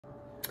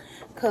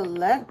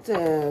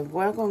Collective,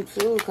 welcome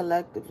to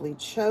Collectively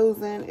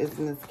Chosen. It's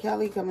Miss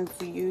Kelly coming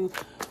to you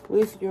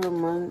with your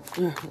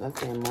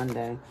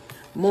Monday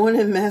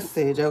morning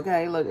message.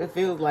 Okay, look, it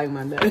feels like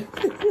Monday.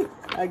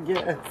 I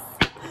guess.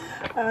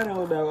 I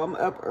don't know. I'm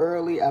up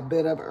early. I've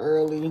been up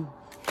early.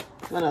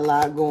 Been a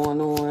lot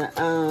going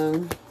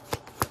on.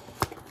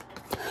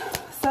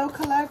 So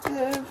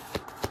collective,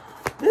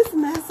 this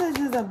message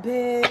is a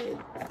bit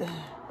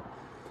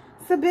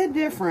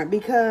different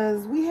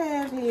because we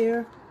have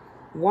here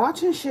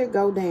watching shit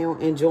go down,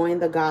 enjoying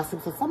the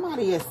gossip. So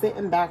somebody is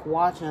sitting back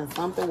watching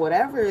something,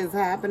 whatever is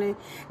happening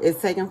is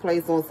taking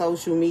place on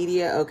social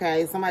media.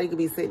 Okay, somebody could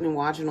be sitting and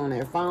watching on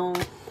their phone.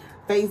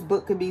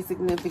 Facebook could be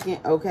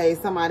significant. Okay,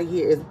 somebody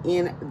here is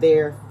in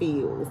their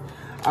fields.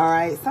 All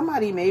right,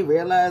 somebody may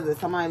realize that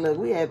somebody, look,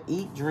 we have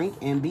eat, drink,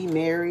 and be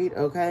married.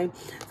 Okay,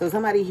 so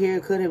somebody here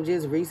could have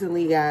just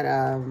recently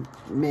got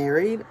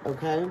married.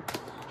 Okay,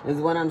 is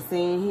what I'm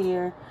seeing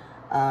here.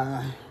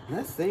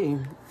 Let's see.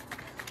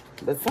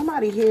 But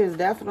somebody here is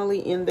definitely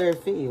in their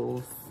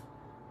fields.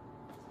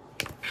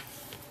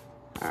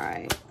 All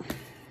right.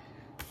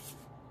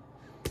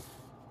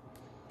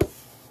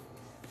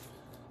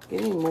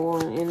 Getting more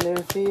in their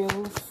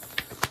fields.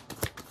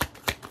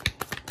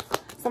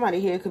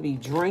 Somebody here could be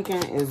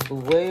drinking as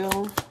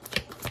well.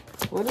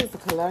 What does the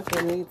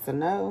collector need to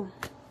know?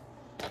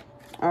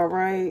 All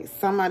right.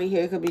 Somebody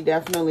here could be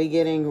definitely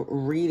getting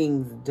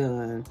readings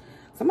done.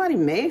 Somebody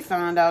may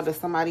find out that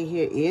somebody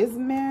here is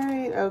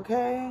married.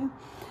 Okay.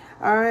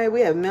 All right, we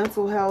have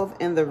mental health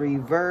in the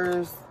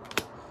reverse.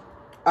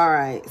 All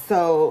right,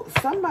 so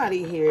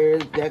somebody here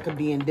that could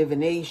be in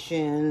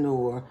divination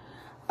or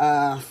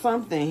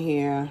something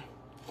here.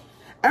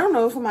 I don't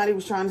know if somebody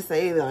was trying to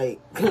say, like,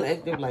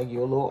 collective, like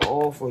you're a little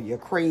off or you're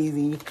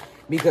crazy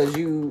because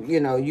you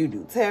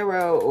do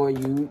tarot or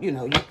you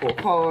pull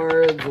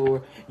cards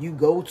or you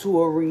go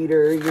to a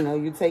reader,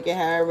 you take it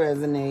how it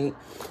resonates.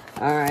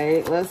 All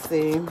right, let's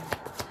see.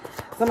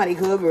 Somebody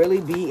could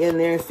really be in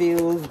their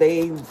fields.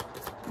 They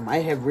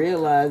might have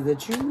realized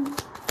that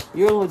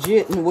you're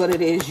legit in what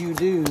it is you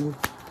do.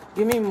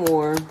 Give me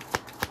more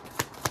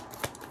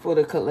for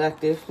the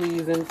collective,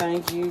 please, and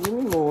thank you. Give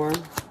me more.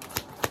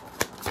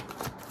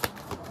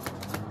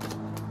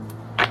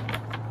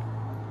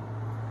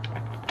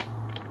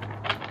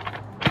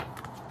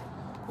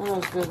 What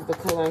else does the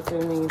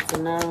collective need to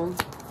know?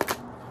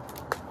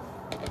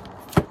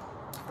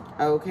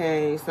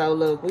 Okay, so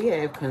look, we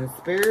have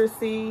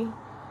conspiracy,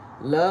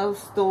 love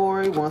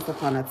story, once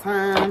upon a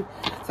time.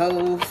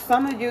 So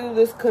some of you,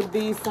 this could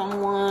be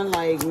someone,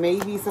 like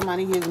maybe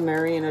somebody is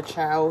marrying a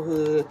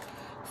childhood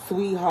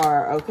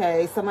sweetheart,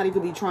 okay? Somebody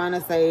could be trying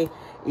to say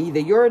either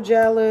you're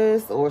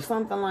jealous or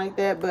something like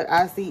that, but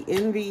I see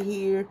envy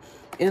here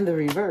in the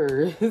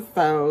reverse.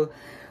 So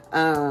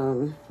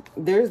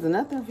there's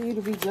nothing for you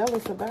to be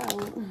jealous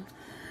about.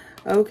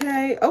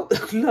 Okay. Oh,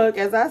 look,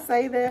 as I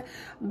say that,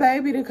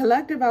 baby, the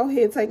collective out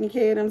here taking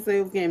care of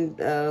themselves, getting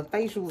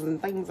facials and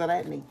things of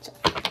that nature.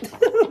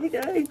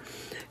 Okay.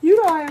 You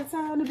don't have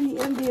time to be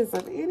envious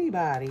of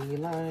anybody.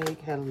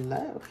 Like,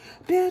 hello.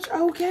 Bitch,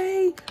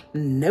 okay.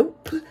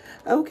 Nope.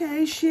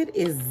 Okay, shit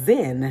is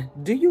zen.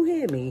 Do you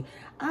hear me?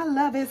 I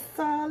love it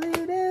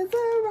solid as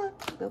a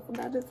rock. That's what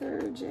I just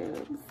heard,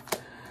 gems.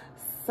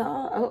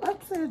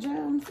 Upset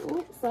gems.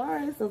 Oops,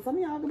 sorry. So some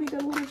of y'all could be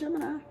good with a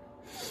Gemini.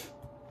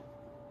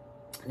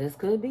 This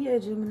could be a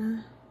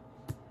Gemini.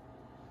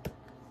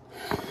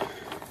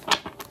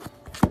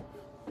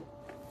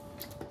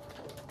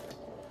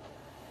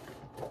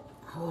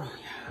 Hold on,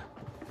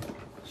 y'all.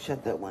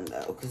 Shut that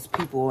window because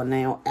people are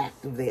now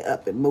active. They're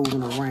up and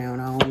moving around.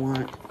 I don't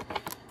want,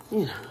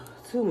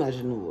 too much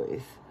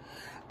noise.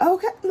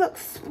 Okay, look,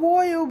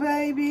 spoil,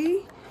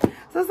 baby.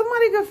 So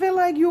somebody could feel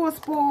like you're a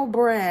spoiled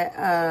brat,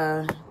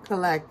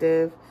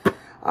 collective.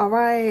 All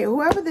right,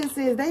 whoever this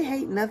is, they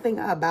hate nothing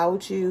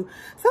about you.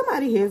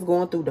 Somebody here is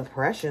going through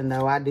depression,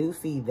 though. I do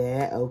see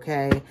that,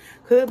 okay?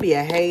 Could be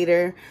a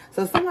hater.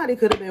 So somebody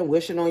could have been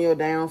wishing on your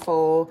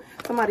downfall.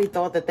 Somebody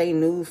thought that they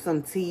knew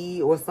some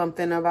tea or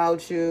something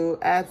about you.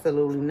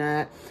 Absolutely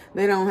not.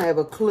 They don't have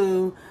a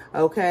clue,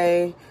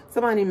 okay?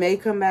 Somebody may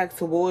come back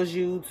towards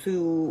you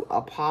to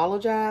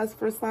apologize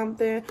for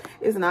something.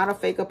 It's not a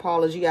fake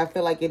apology. I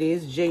feel like it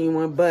is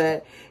genuine.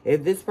 But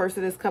if this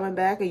person is coming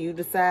back and you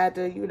decide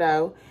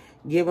to,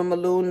 give them a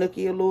little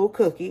nookie, a little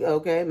cookie,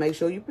 okay? Make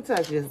sure you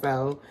protect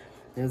yourself.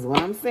 Is what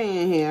I'm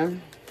saying here.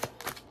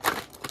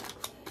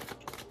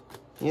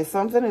 And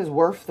something is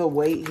worth the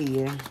wait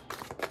here.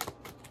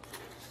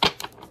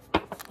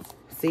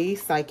 See,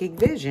 psychic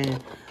vision.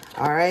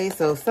 All right,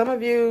 so some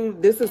of you,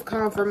 this is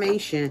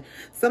confirmation.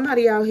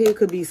 Somebody out here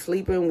could be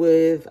sleeping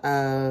with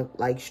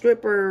like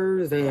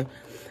strippers, and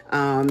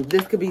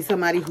this could be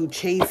somebody who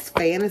chase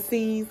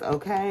fantasies,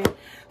 okay?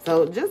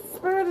 So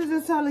Spirit is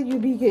just telling you,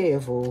 be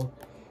careful.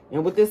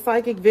 And with this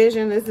psychic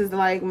vision, this is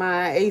like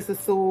my Ace of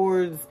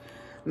Swords,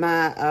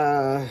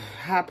 my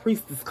High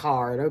Priestess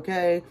card,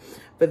 okay,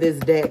 for this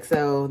deck.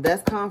 So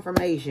that's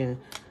confirmation.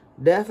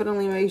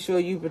 Definitely make sure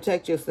you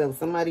protect yourself.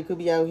 Somebody could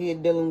be out here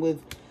dealing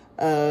with,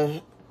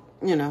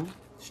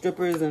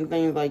 strippers and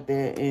things like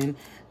that. And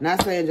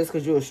not saying just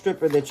because you're a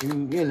stripper that you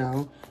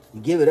know,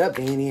 you give it up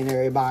to any and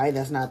everybody.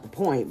 That's not the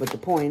point. But the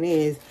point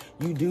is,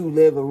 you do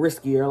live a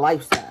riskier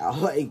lifestyle.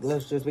 Like,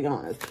 let's just be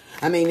honest.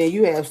 I mean, then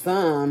you have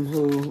some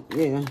who,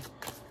 yeah,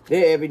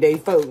 they're everyday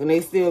folk, and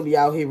they still be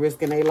out here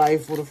risking their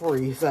life for the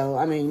free. So,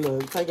 I mean,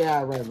 look, take it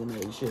how it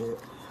resonates, shit.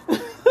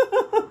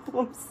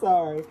 I'm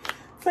sorry.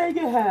 Take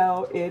it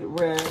how it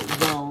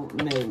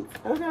resonates.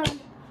 Okay?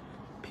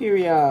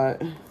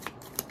 Period.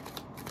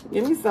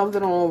 Give me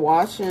something on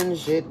watching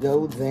shit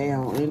go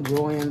down.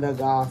 Enjoying the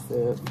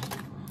gossip.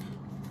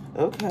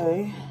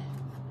 Okay.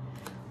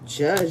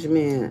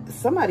 Judgment.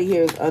 Somebody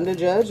here is under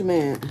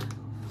judgment.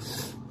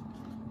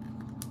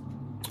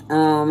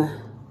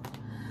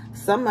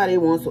 Somebody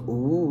wants,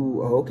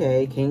 ooh,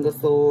 okay, King of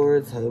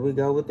Swords. Here we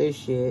go with this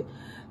shit.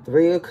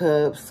 3 of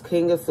Cups,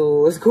 King of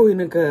Swords, Queen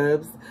of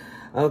Cups.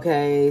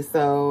 Okay,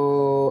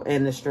 so,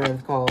 and the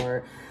Strength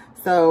card.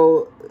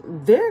 So,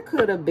 there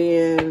could have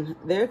been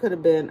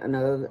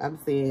another, I'm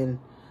seeing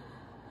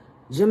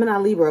Gemini,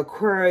 Libra,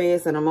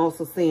 Aquarius, and I'm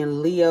also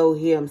seeing Leo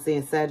here. I'm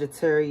seeing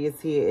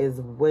Sagittarius here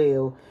as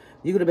well.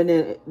 You could have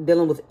been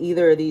dealing with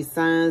either of these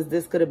signs.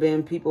 This could have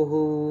been people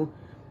who,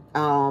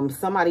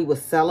 somebody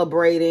was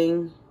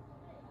celebrating.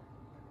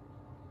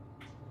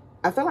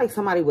 I feel like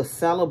somebody was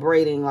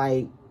celebrating,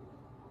 like,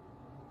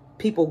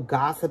 people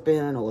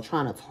gossiping or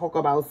trying to talk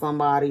about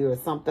somebody or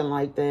something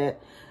like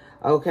that.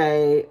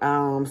 Okay.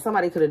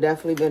 Somebody could have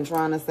definitely been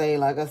trying to say,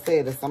 like I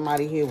said, that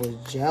somebody here was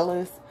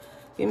jealous.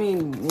 Give me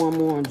one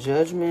more on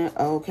judgment.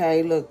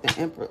 Okay. Look, the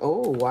Empress.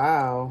 Oh,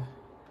 wow.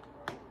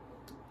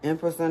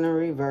 Empress in the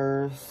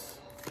reverse.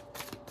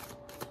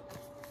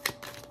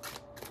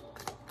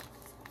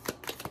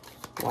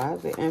 Why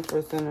is the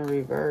Empress in the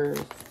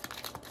reverse?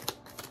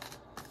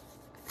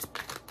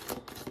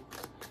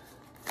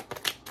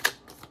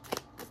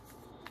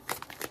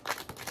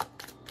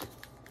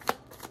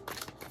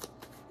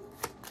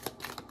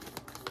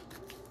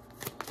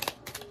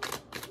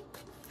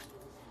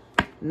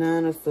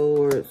 Nine of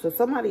Swords. So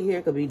somebody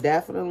here could be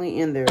definitely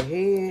in their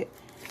head.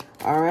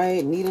 All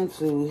right. Needing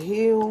to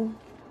heal.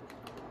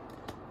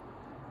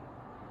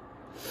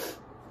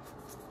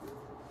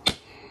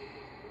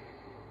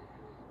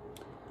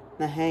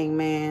 The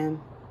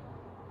Hangman.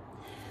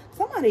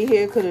 Somebody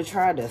here could have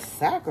tried to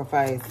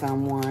sacrifice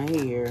someone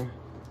here.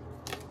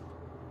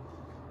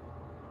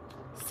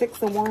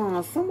 6 of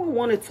Wands. Someone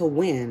wanted to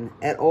win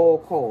at all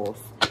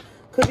costs.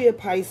 Could be a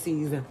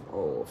Pisces.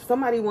 Oh,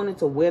 somebody wanted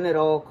to win at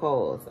all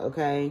costs,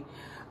 okay?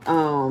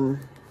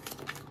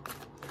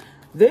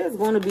 There's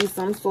going to be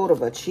some sort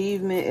of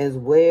achievement as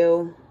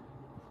well.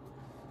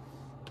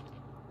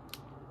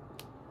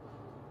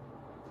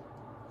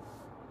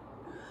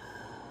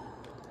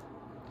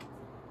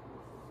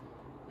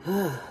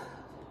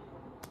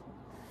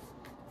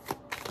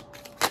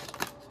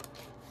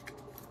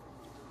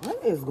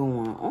 What is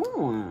going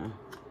on?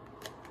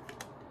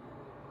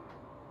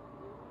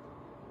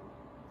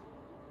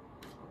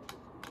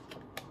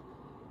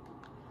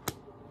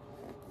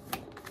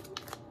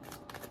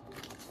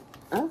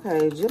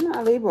 Okay,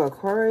 Gemini, Libra,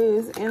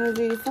 Aquarius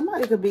energy.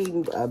 Somebody could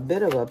be a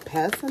bit of a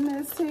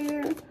pessimist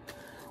here.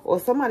 Or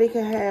somebody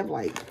could have,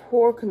 like,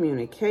 poor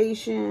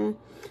communication,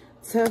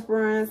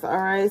 temperance, all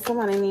right?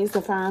 Somebody needs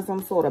to find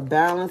some sort of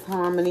balance,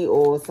 harmony,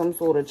 or some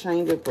sort of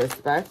change of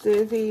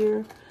perspective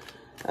here,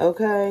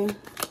 okay?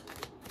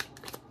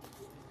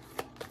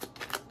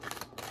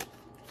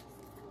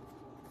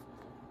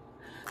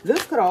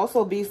 This could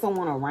also be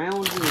someone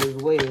around you as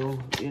well.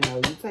 You know,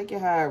 you take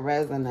it how it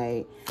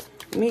resonates.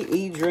 Meet,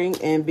 eat, drink,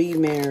 and be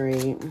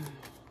married.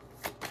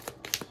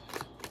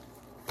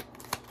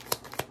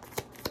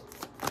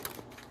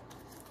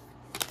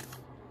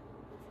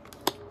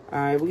 All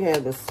right, we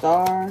have the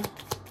Star.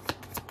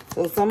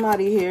 So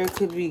somebody here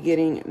could be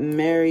getting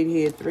married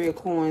here. 3 of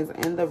Coins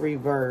in the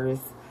reverse.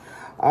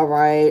 All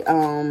right.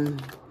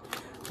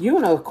 You're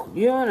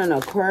in an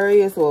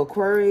Aquarius or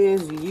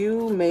Aquarius.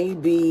 You may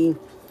be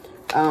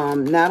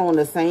not on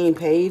the same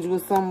page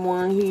with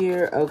someone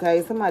here.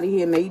 Okay, somebody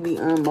here may be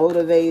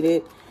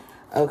unmotivated.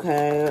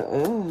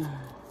 Okay.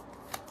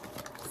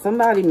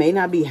 Somebody may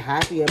not be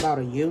happy about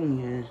a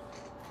union.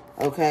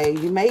 Okay,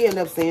 you may end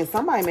up seeing,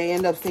 somebody may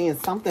end up seeing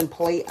something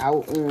play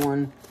out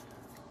on,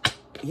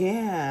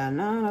 yeah,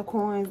 9 of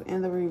Coins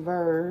in the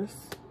reverse.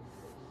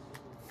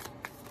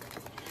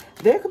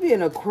 There could be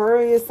an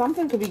Aquarius.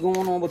 Something could be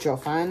going on with your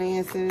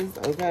finances,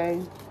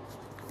 okay?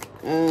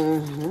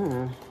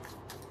 7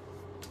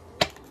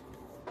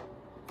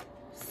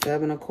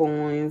 of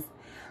Coins.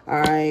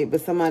 All right,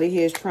 but somebody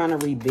here is trying to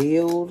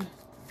rebuild.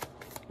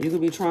 You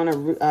could be trying to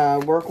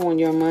work on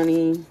your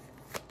money,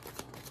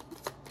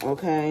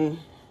 okay?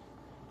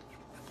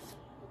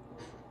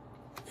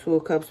 2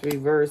 of Cups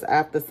reverse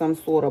after some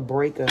sort of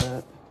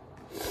breakup.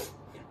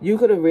 You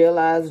could have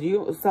realized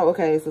so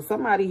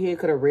somebody here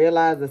could have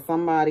realized that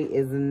somebody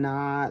is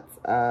not,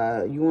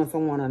 you and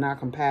someone are not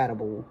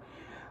compatible.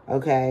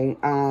 Okay.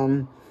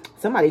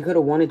 Somebody could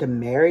have wanted to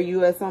marry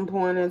you at some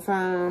point in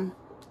time.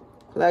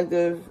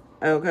 Collective.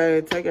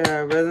 Okay. Take it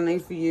how it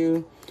resonates for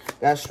you.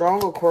 Got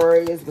strong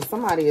Aquarius, but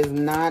somebody is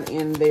not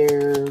in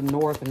their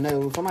north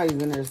node.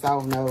 Somebody's in their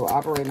south node,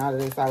 operating out of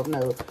their south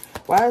node.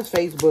 Why is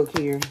Facebook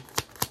here?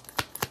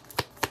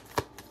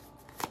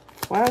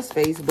 Why is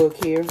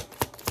Facebook here?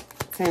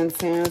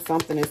 10-10,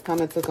 something is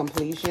coming to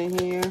completion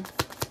here.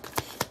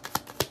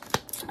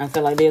 I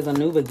feel like there's a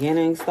new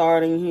beginning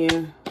starting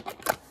here.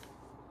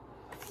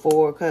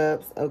 4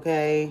 Cups,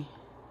 okay.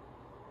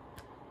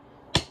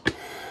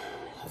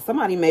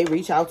 Somebody may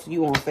reach out to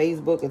you on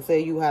Facebook and tell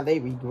you how they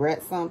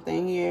regret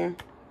something here.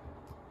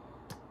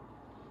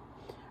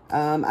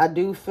 I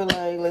do feel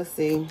like, let's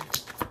see.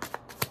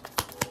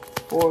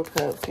 4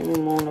 Cups. Give me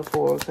more on the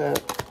 4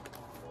 Cups.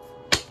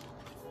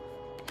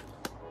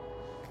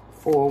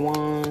 4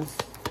 Wands.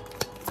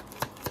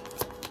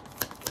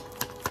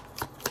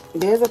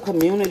 There's a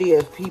community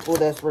of people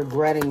that's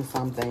regretting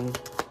something.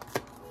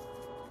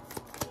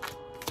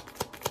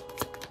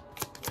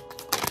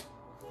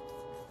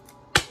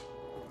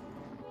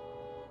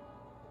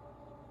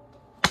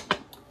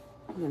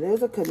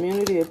 There's a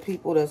community of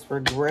people that's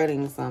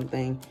regretting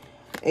something.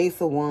 Ace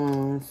of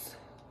Wands.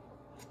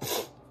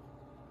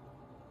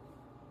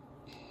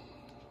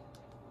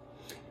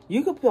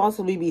 You could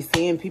possibly be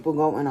seeing people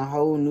go in a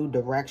whole new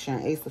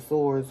direction. Ace of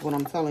Swords. What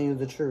I'm telling you is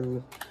the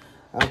truth.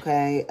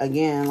 Okay.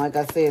 Again, like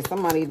I said,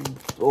 somebody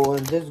or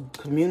this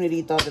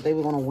community thought that they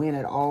were going to win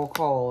at all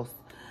costs.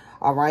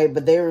 All right.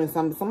 But they're in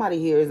somebody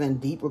here is in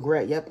deep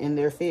regret. Yep. In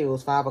their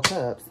fields. 5 of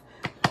Cups.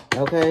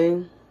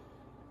 Okay.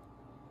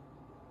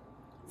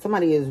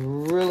 Somebody is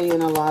really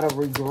in a lot of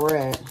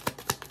regret.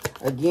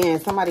 Again,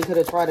 somebody could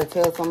have tried to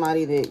tell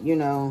somebody that, you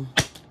know,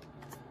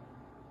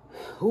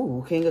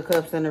 ooh, King of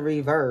Cups in the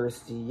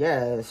reverse.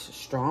 Yes,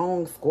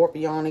 strong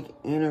scorpionic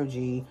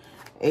energy.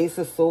 Ace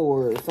of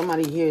Swords.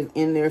 Somebody here is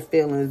in their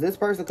feelings. This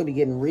person could be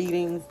getting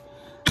readings.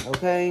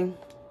 Okay.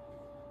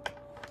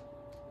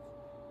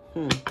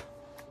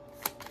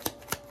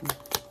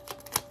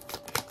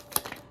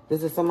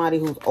 This is somebody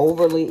who's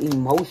overly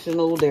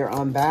emotional. They're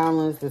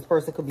unbalanced. This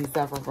person could be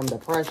suffering from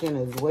depression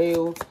as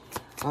well.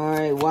 All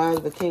right. Why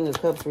is the King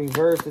of Cups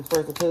reversed? This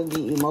person could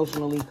be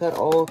emotionally cut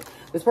off.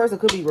 This person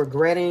could be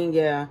regretting,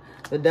 yeah,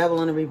 the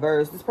Devil in the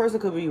reverse. This person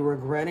could be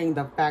regretting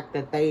the fact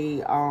that they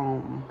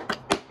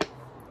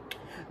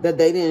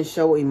didn't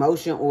show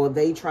emotion, or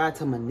they tried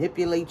to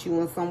manipulate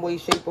you in some way,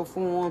 shape, or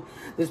form.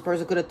 This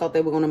person could have thought they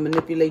were going to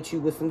manipulate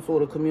you with some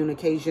sort of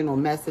communication or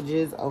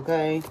messages,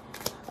 okay?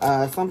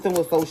 Something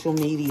with social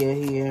media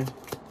here.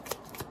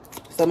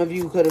 Some of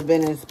you could have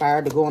been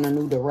inspired to go in a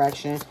new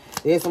direction.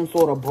 There's some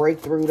sort of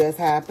breakthrough that's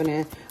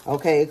happening.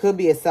 Okay, it could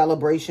be a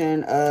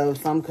celebration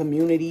of some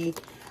community.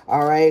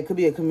 All right, it could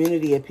be a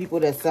community of people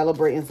that's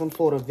celebrating some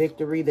sort of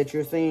victory that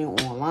you're seeing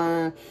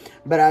online.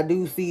 But I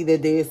do see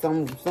that there's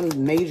some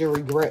major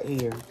regret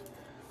here.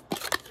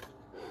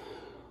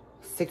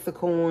 6 of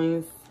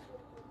Coins.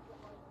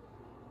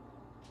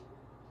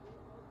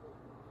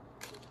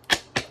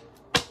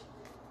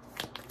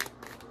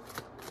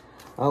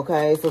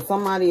 Okay, so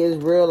somebody is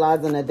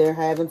realizing that they're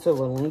having to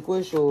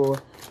relinquish or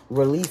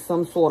release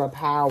some sort of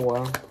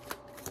power.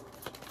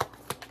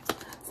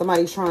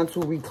 Somebody's trying to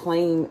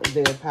reclaim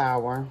their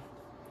power.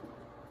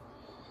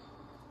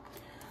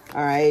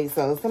 All right,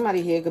 so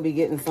somebody here could be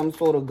getting some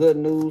sort of good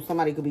news.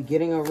 Somebody could be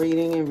getting a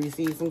reading and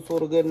receive some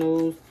sort of good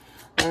news.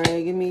 All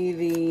right, give me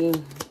the,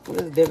 what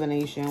is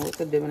divination? What's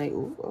the divination?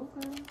 Ooh,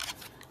 okay.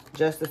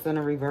 Justice in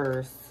the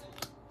reverse.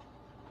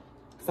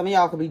 Some of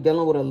y'all could be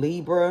dealing with a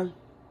Libra.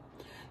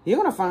 You're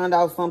going to find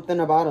out something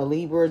about a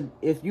Libra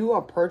if you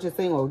are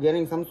purchasing or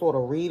getting some sort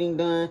of reading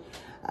done.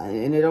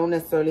 And it don't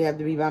necessarily have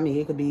to be by me.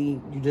 It could be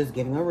you just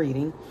getting a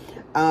reading.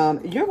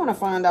 You're going to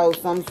find out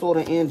some sort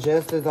of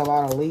injustice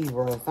about a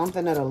Libra.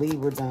 Something that a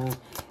Libra done.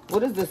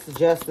 What is this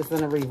justice in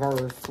the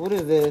reverse? What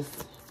is this?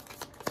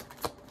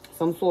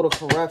 Some sort of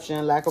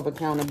corruption, lack of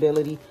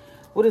accountability.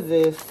 What is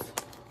this?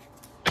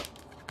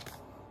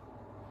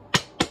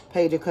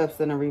 Page of Cups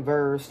in the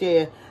reverse.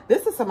 Yeah,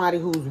 this is somebody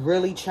who's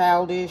really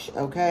childish,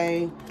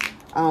 okay?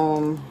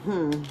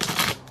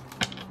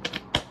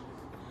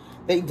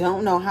 They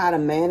don't know how to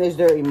manage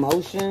their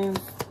emotions.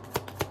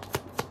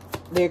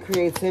 Their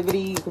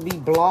creativity could be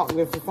blocked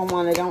if it's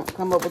someone that don't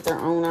come up with their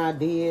own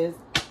ideas.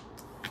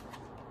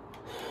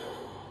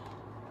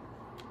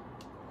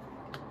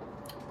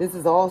 This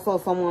is also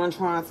someone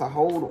trying to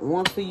hold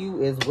on to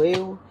you as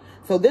well.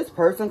 So this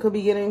person could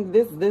be getting,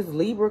 this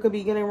Libra could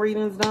be getting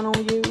readings done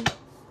on you.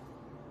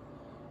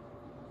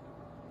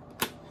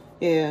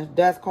 Yeah,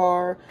 Death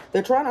card.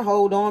 They're trying to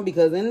hold on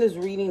because in this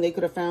reading, they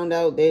could have found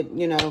out that,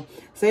 you know,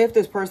 say if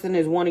this person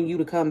is wanting you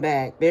to come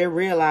back, they're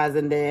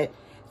realizing that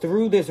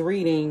through this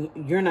reading,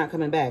 you're not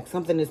coming back.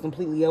 Something is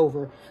completely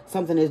over.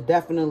 Something is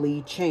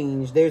definitely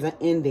changed. There's an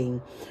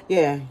ending.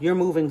 Yeah, you're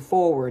moving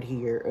forward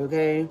here,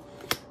 okay?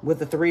 With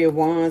the 3 of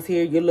Wands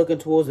here, you're looking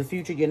towards the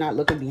future. You're not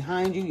looking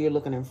behind you. You're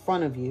looking in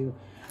front of you.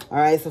 All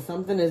right, so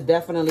something is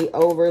definitely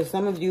over.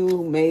 Some of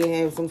you may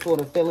have some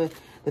sort of feeling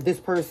that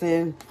this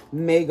person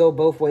may go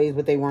both ways,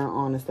 but they weren't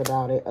honest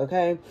about it,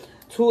 okay?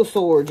 2 of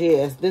Swords,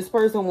 yes. This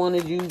person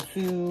wanted you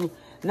to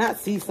not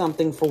see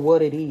something for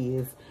what it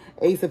is.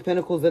 Ace of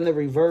Pentacles in the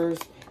reverse.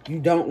 You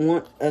don't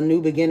want a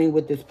new beginning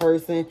with this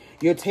person.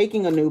 You're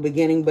taking a new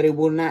beginning, but it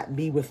will not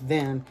be with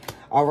them.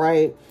 All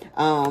right.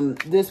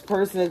 This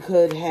person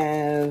could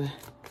have,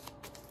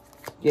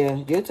 yeah,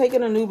 you're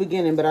taking a new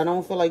beginning, but I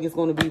don't feel like it's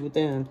going to be with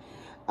them.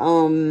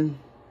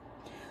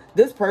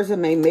 This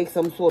person may make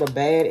some sort of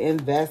bad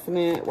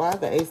investment. Why is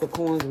the Ace of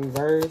Coins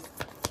reversed?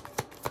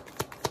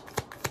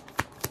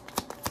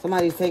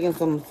 Somebody's taking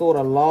some sort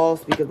of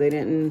loss because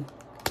they're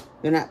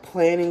not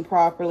planning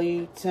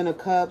properly. Ten of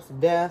Cups,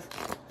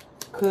 Death.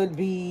 Could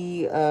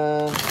be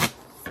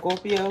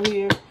Scorpio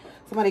here.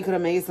 Somebody could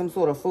have made some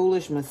sort of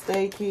foolish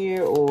mistake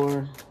here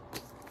or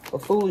a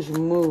foolish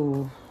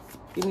move.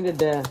 Give me the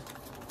Death.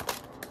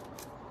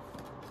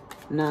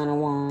 Nine of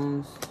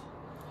Wands.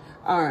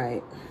 All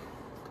right.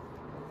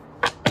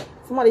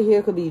 Somebody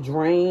here could be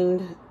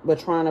drained but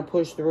trying to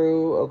push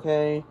through,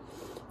 okay?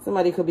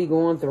 Somebody could be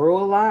going through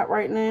a lot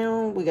right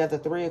now. We got the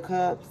Three of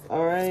Cups,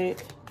 all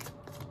right?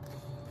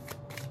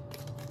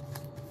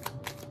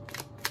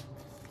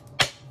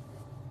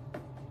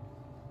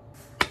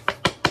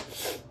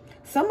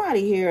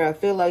 Somebody here, I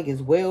feel like,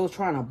 is well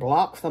trying to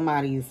block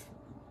somebody's,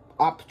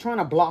 trying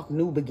to block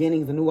new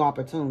beginnings and new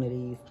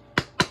opportunities.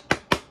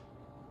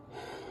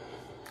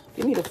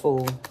 Give me the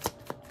Fool.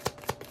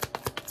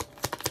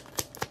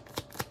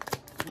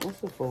 What's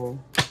the Fool?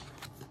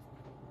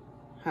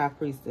 High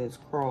Priestess,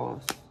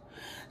 Cross.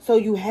 So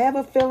you have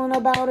a feeling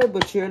about it,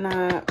 but you're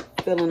not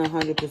feeling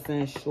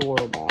 100% sure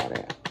about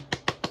it.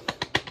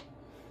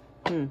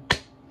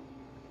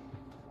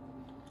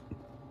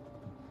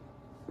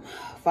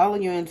 Follow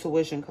your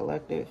intuition,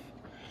 collective.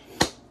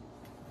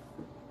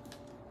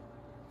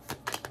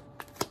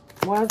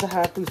 Why is the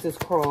High Priestess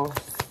Cross?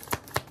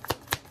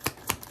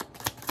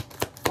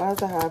 Why is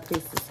the High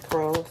Priestess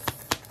Cross?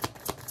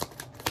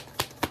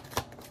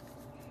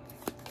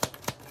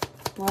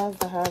 Why is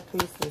the High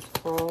Priestess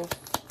Cross?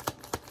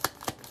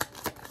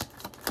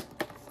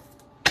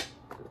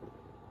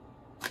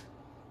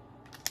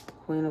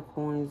 Queen of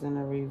Coins in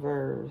the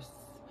reverse.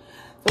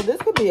 So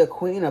this could be a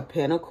Queen of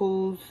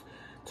Pentacles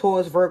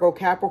towards Virgo,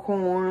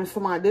 Capricorn.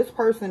 This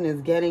person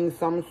is getting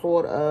some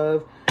sort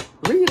of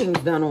readings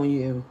done on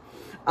you.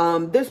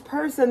 This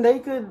person, they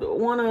could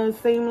want to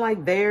seem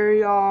like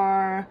they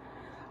are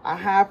a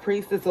high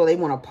priestess, or they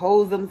want to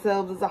pose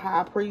themselves as a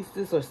high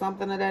priestess or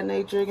something of that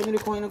nature. Give me the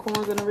Queen of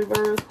Coins in the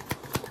reverse.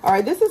 All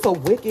right, this is a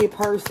wicked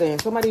person.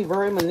 Somebody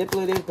very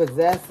manipulative,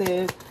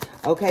 possessive.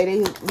 Okay, they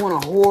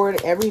want to hoard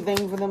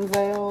everything for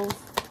themselves.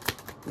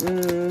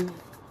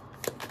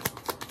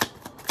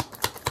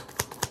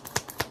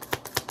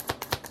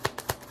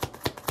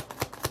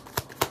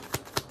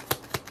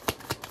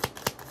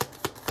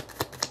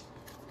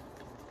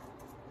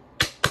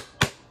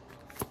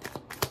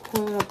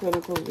 Queen of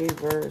Pentacles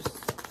reverse.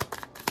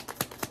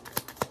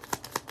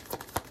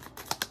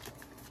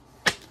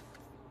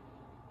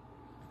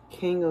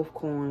 King of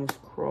Coins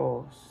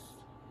cross.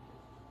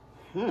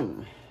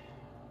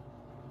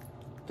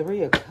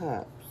 Three of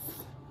Cups.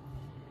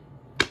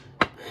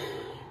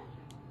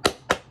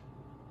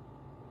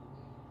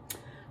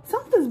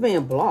 Something's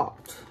being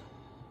blocked.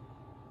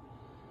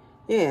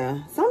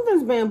 Yeah,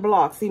 something's being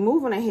blocked. See,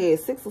 moving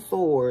ahead, Six of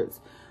Swords.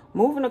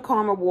 Moving to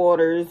calmer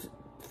waters.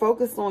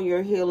 Focus on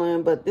your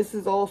healing, but this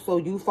is also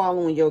you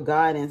following your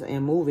guidance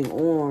and moving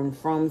on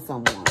from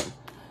someone.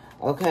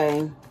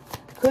 Okay?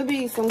 Could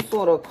be some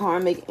sort of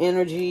karmic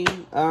energy.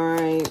 All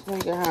right.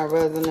 Take it how it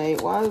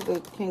resonate. Why is the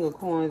King of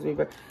Coins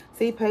reverse?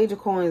 See, Page of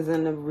Coins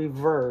in the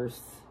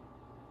reverse.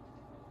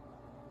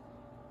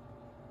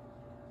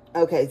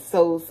 Okay,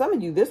 so some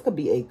of you, this could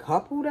be a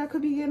couple that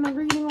could be getting a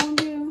reading on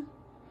you.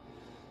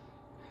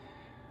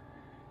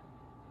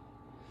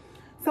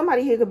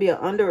 Somebody here could be an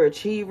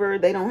underachiever.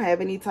 They don't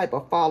have any type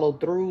of follow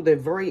through. They're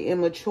very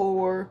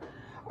immature.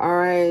 All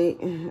right.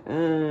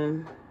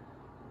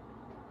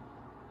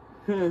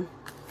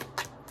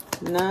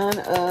 Nine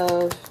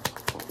of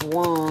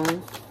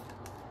Wands.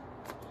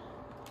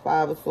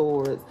 Five of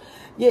Swords.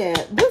 Yeah,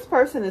 this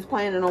person is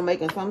planning on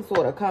making some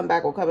sort of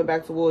comeback or coming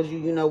back towards you.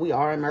 You know, we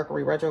are in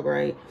Mercury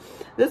retrograde.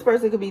 This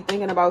person could be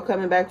thinking about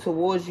coming back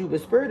towards you,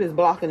 but Spirit is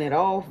blocking it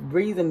off.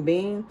 Reason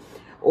being,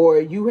 or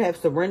you have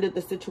surrendered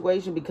the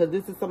situation because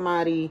this is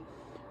somebody,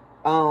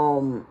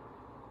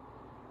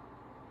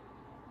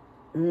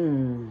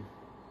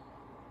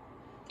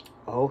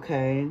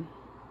 okay.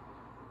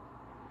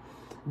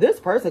 This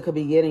person could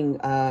be getting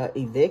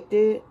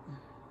evicted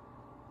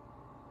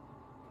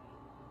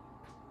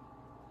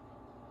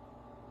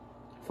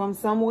from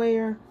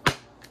somewhere.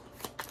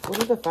 What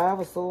is the Five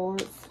of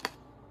Swords?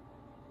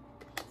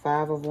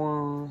 Five of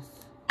Wands.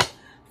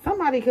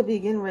 Somebody could be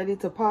getting ready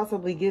to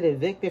possibly get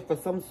evicted for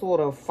some sort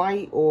of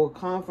fight or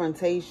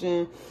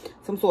confrontation,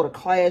 some sort of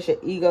clash of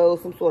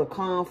egos, some sort of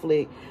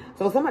conflict.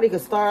 So somebody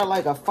could start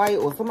like a fight,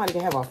 or somebody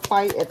could have a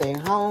fight at their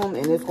home,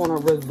 and it's going to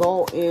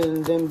result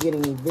in them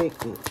getting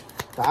evicted.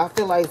 So I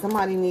feel like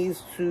somebody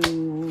needs to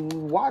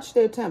watch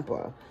their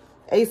temper.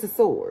 Ace of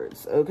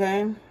Swords,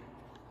 okay?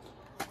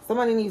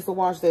 Somebody needs to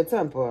watch their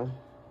temper.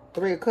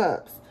 Three of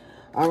Cups.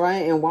 All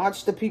right, and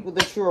watch the people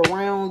that you're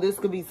around. This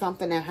could be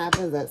something that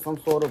happens at some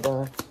sort of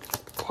a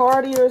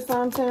party or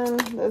something.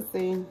 Let's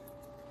see.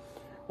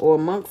 Or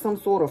amongst some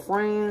sort of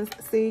friends.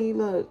 See,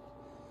 look.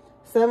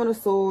 7 of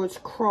Swords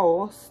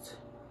crossed.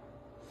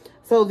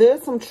 So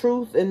there's some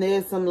truth and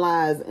there's some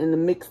lies in the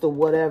mix of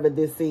whatever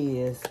this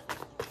is.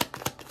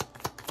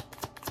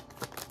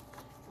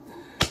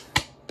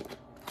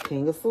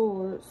 King of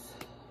Swords.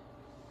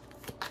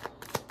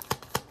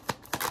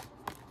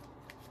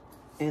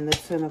 And the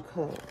 10 of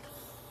Cups.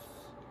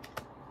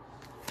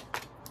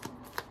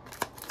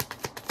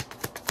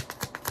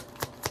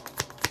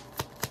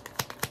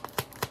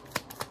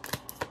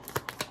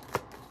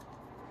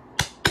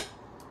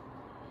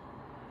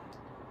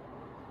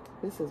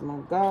 This is my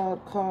God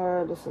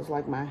card. This is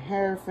like my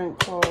Hierophant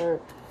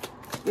card.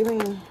 Give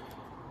me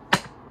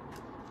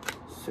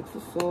 6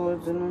 of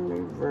Swords in the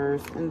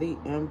reverse and the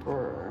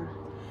Emperor.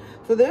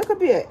 So there could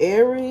be an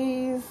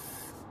Aries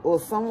or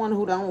someone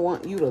who don't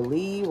want you to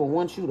leave or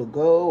wants you to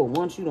go or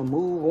wants you to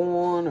move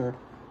on or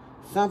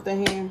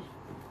something here.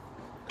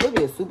 Could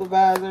be a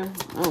supervisor.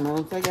 I don't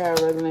know. Take it how it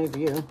resonates for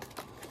you.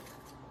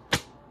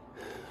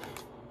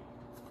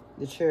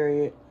 The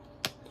Chariot.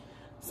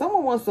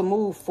 Someone wants to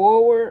move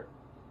forward.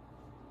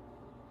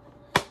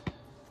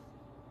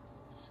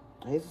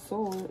 Ace of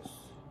Swords.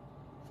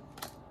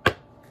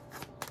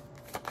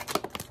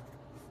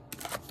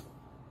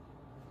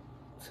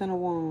 Ten of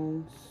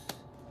Wands.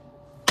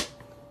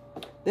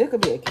 There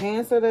could be a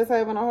Cancer that's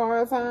having a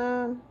hard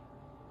time.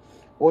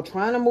 Or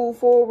trying to move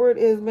forward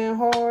has been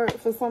hard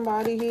for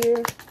somebody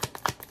here.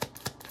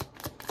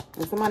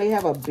 And somebody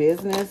have a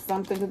business.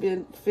 Something could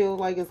be feel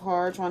like it's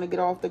hard trying to get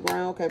off the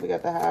ground. Okay, we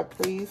got the High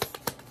Priest.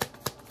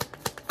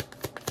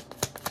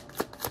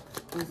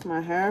 That's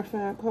my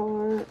Hierophant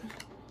card.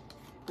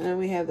 And then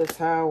we have the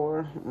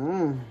Tower.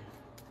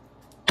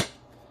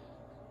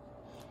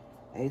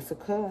 Ace of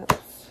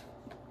Cups.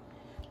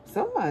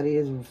 Somebody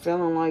is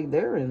feeling like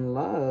they're in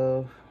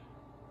love.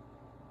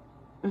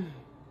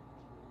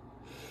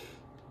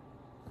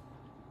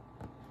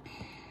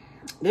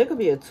 There could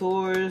be a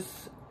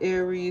Taurus,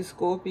 Aries,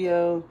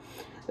 Scorpio.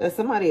 That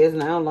somebody is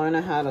now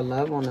learning how to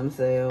love on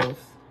themselves.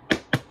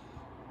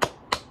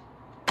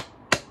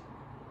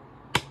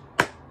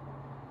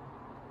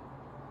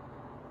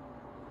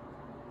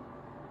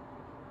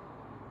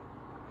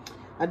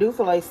 I do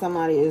feel like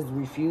somebody is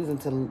refusing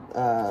to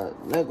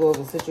let go of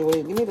a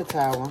situation. Give me the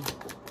Tower.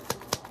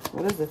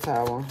 What is the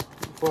Tower?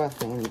 Before I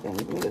say anything,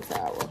 give me the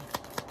Tower.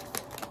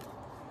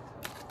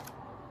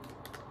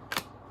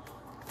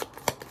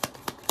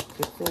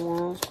 Six of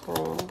Wands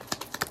cross.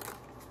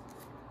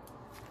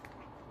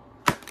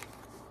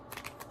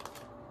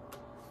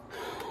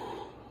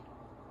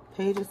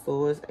 Page of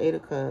Swords, 8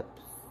 of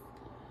Cups,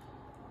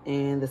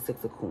 and the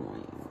 6 of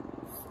Coins.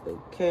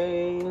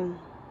 Okay.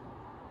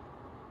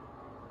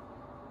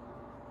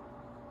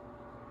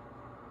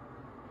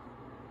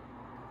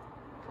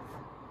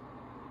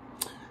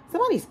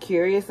 Somebody's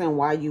curious on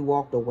why you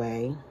walked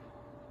away.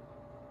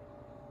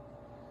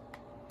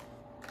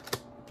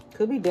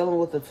 Could be dealing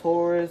with a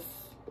Taurus.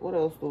 What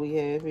else do we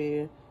have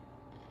here?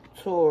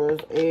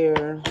 Taurus,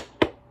 air.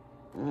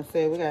 I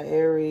said we got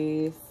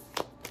Aries.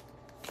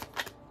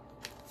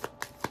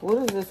 What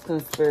is this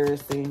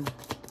conspiracy?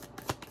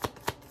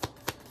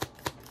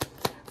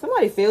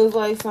 Somebody feels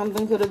like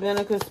something could have been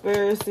a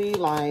conspiracy.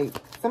 Like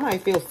somebody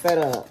feels set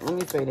up. Let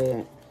me say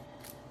that.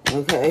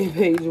 Okay,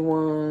 Page of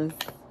Wands.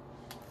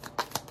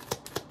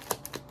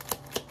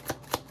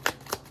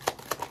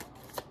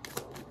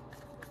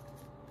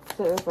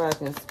 Clarify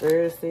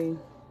conspiracy.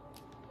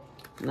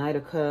 Knight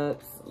of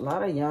Cups. A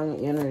lot of young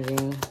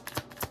energy.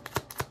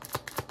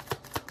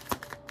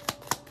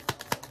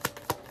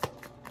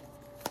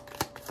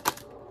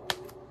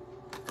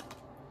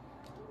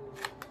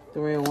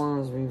 Three of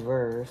Wands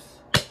reverse.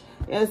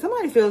 Yeah,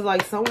 somebody feels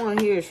like someone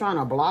here is trying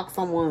to block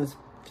someone's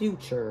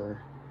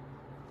future.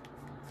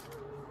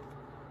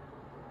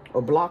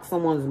 Or block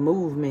someone's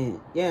movement.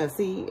 Yeah,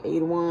 see,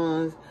 8 of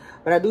Wands.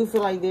 But I do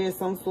feel like there's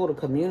some sort of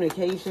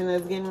communication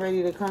that's getting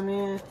ready to come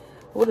in.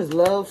 What is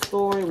love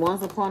story?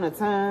 Once upon a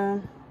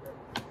time.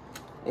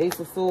 Ace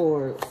of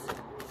Swords.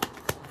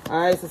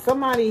 Alright, so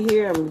somebody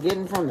here I'm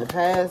getting from the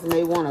past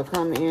may want to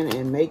come in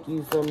and make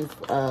you some,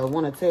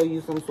 want to tell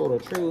you some sort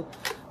of truth.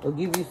 Or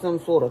give you some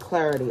sort of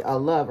clarity. A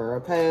lover,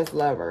 a past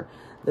lover.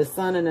 The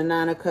Sun and the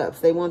 9 of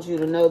Cups. They want you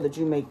to know that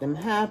you make them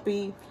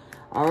happy.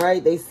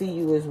 Alright, they see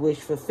you as wish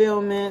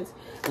fulfillment.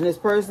 And this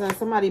person,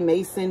 somebody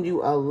may send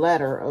you a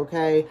letter,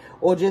 okay?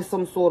 Or just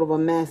some sort of a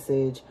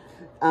message.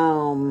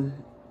 I'm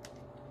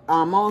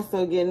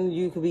also getting,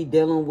 you could be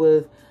dealing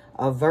with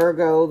a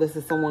Virgo. This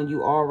is someone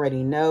you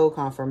already know,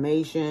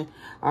 confirmation.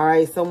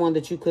 Alright, someone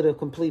that you could have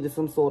completed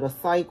some sort of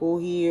cycle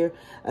here.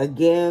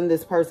 Again,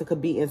 this person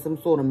could be in some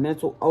sort of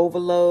mental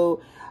overload.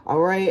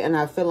 Alright, and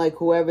I feel like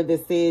whoever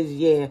this is,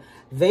 yeah,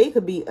 they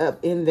could be up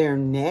in their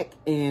neck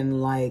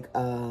in like,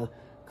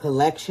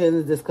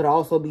 collections. This could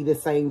also be the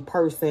same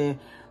person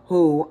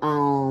who,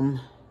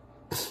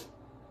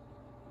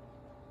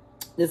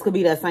 this could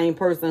be that same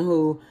person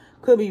who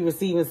Could be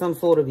receiving some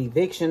sort of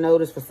eviction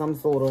notice for some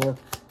sort of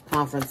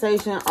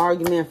confrontation,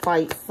 argument,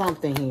 fight,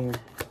 something here.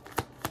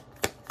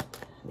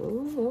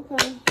 Ooh,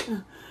 okay.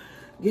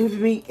 Give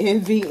me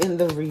envy in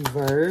the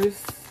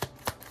reverse.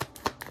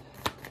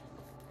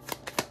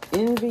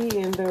 Envy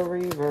in the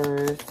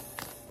reverse.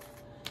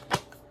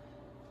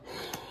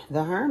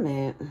 The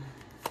Hermit.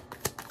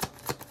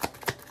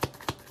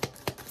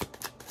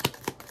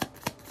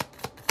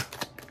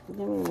 Give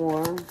me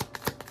more.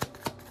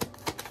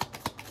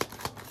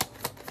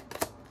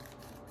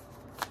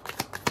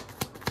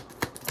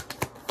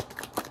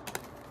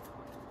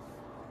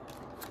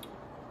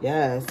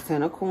 Yes,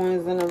 10 of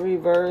Coins in the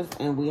reverse,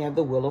 and we have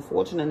the Wheel of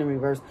Fortune in the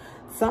reverse.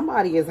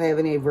 Somebody is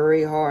having a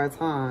very hard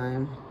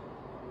time.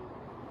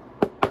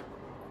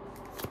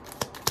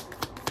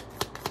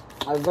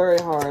 A very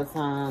hard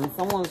time.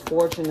 Someone's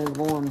fortune is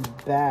going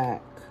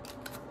back.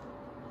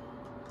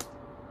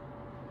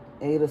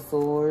 8 of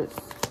Swords.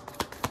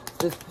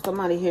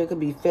 Somebody here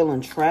could be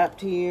feeling trapped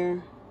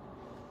here.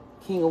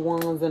 King of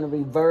Wands in the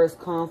reverse,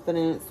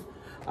 confidence.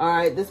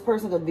 Alright, this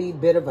person could be a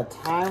bit of a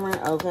tyrant,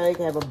 okay?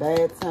 Could have a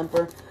bad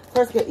temper.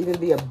 Person could even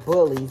be a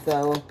bully.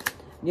 So,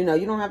 you know,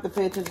 you don't have to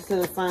pay attention to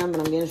the sign, but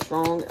I'm getting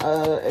strong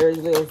Aries,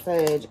 Leo,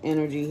 Sag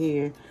energy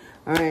here.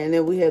 Alright, and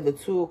then we have the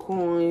 2 of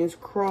Coins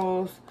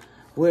cross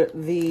with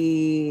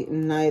the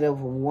Knight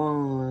of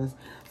Wands.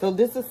 So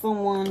this is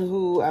someone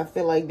who I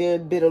feel like they're a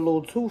bit a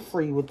little too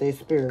free with their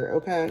spirit,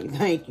 okay?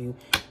 Thank you.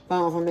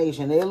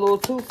 Confirmation. They're a little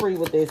too free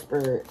with their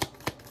spirit.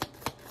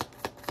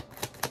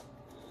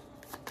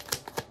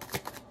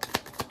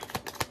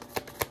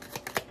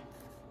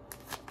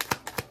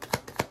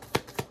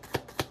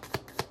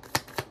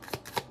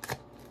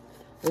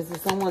 This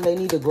is someone they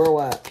need to grow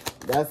up.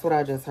 That's what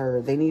I just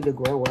heard. They need to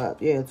grow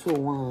up. Yeah, 2 of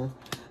Wands.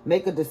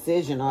 Make a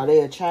decision. Are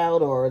they a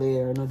child or are they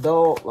an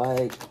adult?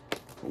 Like,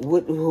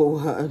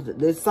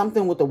 there's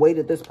something with the way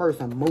that this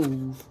person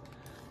moves.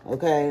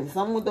 Okay?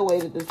 Something with the way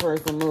that this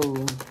person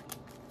moves.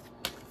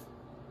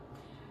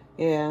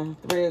 Yeah,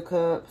 3 of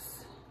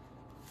Cups.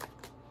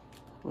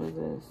 What is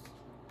this?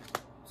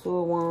 2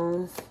 of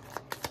Wands.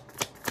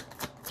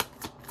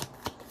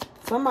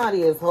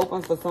 Somebody is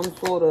hoping for some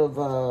sort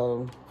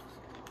of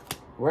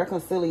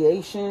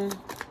reconciliation,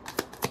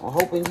 or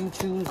hoping you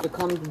choose to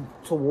come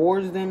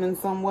towards them in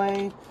some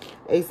way.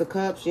 Ace of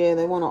Cups, yeah,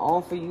 they want to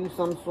offer you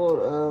some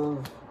sort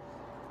of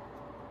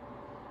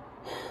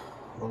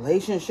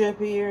relationship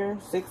here.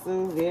 6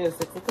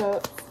 of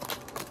Cups.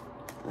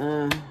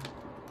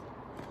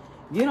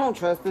 You don't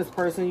trust this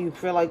person. You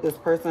feel like this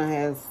person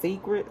has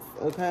secrets,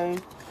 okay?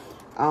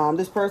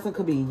 This person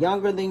could be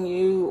younger than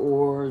you,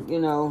 or, you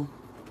know,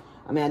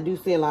 I mean, I do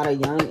see a lot of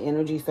young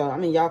energy. So, I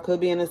mean, y'all could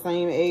be in the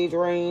same age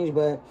range,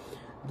 but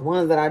the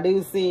ones that I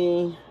do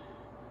see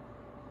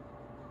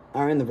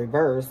are in the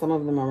reverse. Some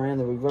of them are in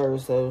the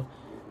reverse. So,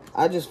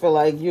 I just feel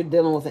like you're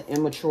dealing with an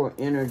immature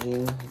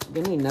energy.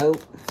 Give me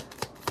nope.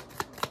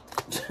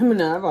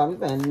 Gemini, I've always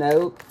said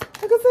nope.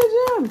 Like I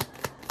said, Gem.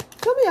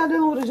 Tell me y'all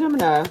dealing with a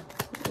Gemini.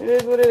 It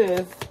is what it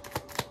is.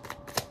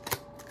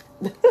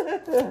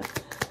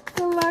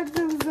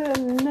 Collective said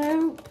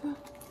nope.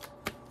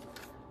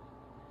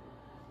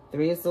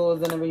 3 of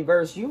Swords in the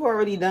reverse. You've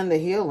already done the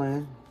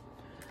healing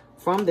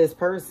from this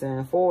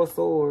person. 4 of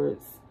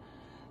Swords.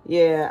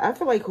 Yeah, I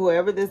feel like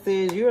whoever this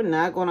is, you're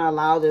not going to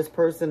allow this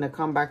person to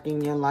come back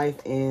in your life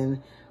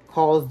and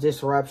cause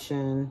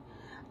disruption.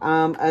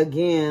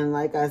 Again,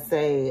 like I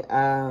say,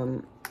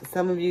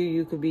 some of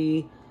you could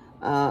be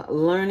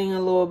learning a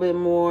little bit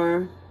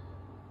more.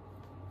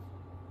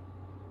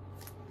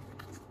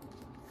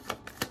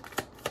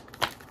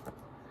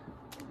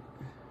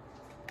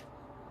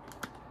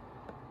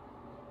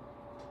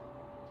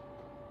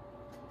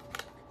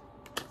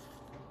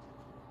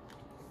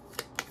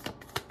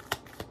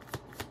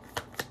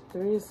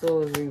 Three of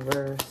Swords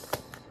reverse.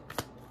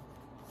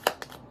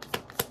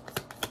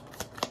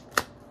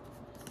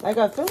 Like,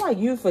 I feel like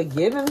you've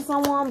forgiven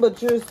someone,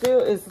 but it's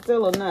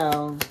still a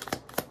no.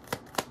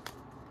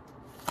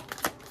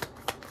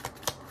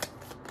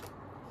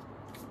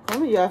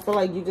 Some of you, I feel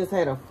like you just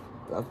had a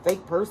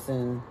fake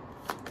person.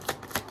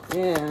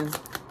 Yeah.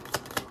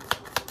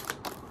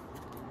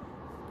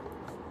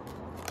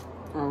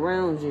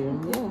 Around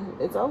you.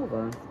 Yeah, it's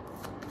over.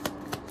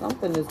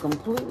 Something is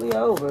completely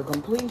over.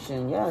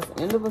 Completion. Yes.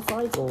 End of a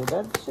cycle.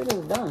 That shit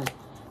is done.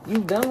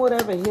 You've done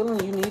whatever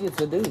healing you needed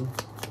to do.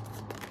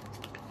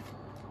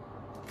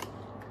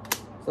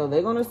 So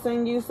they're going to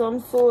send you some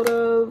sort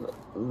of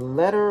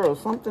letter or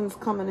something's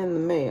coming in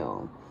the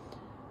mail.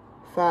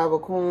 5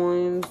 of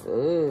Coins.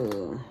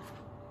 Ugh.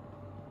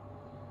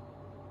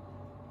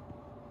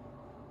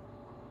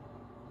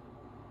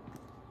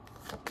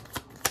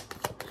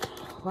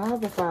 Why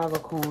the 5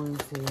 of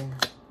Coins here?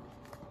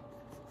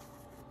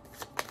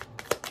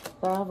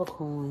 5 of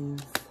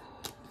Coins.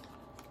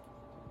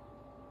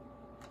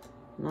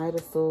 Knight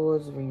of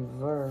Swords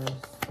reverse.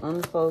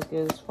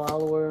 Unfocused,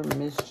 follower,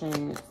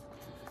 mischance.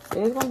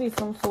 There's going to be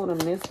some sort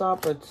of missed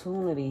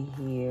opportunity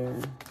here.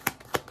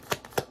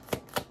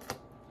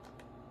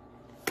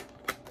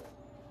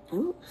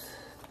 Oops.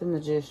 The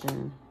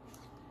Magician.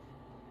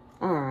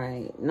 All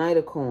right, Knight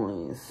of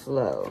Coins,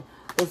 slow.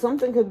 So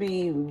something could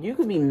be, you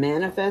could be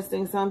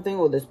manifesting something,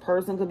 or this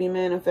person could be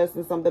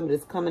manifesting something, but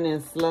it's coming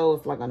in slow.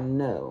 It's like a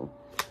no.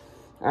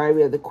 All right,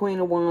 we have the Queen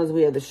of Wands.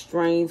 We have the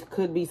Strength.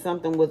 Could be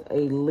something with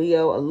a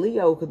Leo. A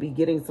Leo could be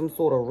getting some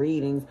sort of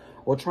readings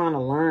or trying to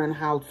learn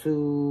how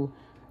to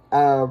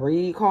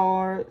read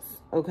cards,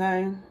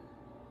 okay?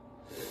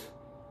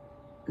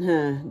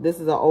 This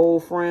is an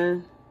old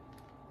friend.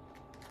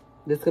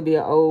 This could be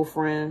an old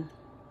friend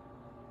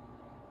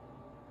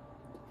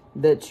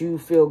that you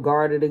feel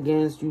guarded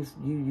against.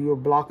 You're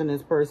blocking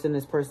this person.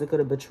 This person could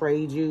have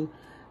betrayed you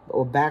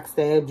or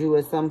backstabbed you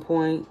at some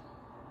point.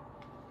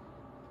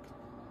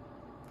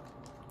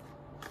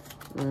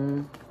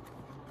 Well,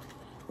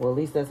 at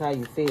least that's how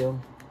you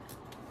feel.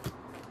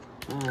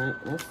 All right,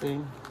 let's see.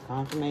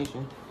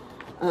 Confirmation.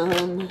 All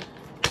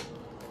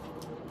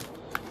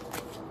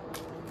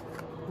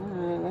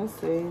right, let's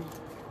see.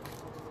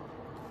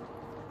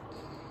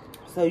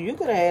 So you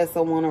could have had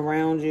someone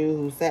around you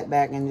who sat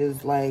back and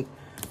just like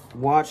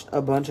watched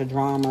a bunch of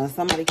drama.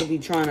 Somebody could be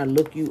trying to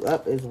look you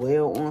up as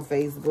well on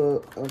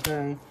Facebook,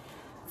 okay?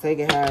 Take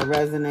it how it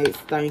resonates.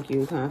 Thank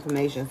you.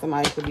 Confirmation.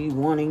 Somebody could be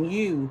wanting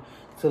you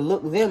to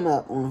look them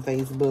up on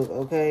Facebook,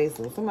 okay?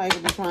 So somebody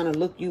could be trying to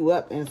look you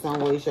up in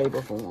some way, shape,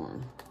 or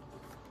form.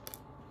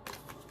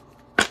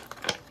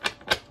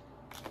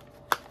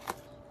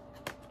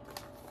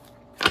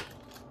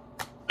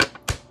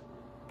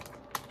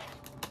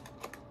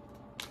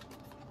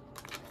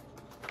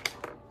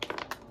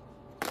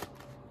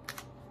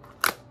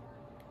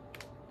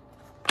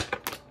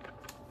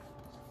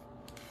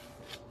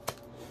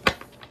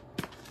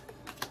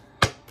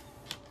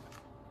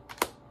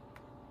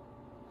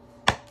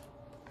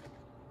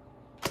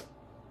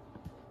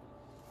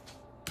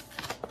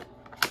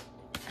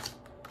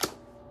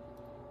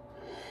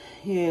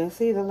 Yeah,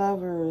 see the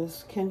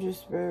Lovers, kindred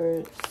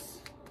spirits.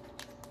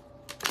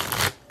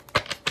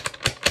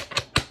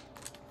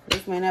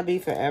 This may not be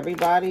for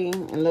everybody.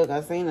 And look,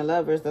 I seen the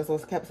Lovers. That's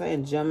what I kept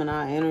saying.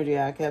 Gemini energy.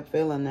 I kept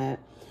feeling that.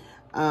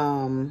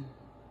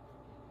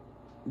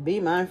 Be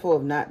mindful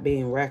of not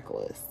being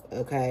reckless,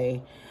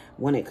 okay?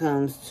 When it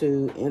comes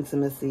to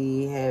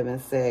intimacy, having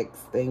sex,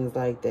 things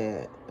like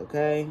that,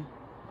 okay?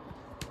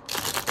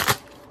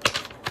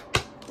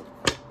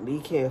 Be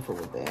careful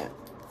with that.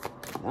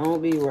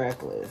 Don't be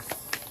reckless.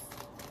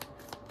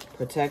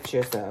 Protect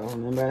yourself.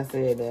 Remember I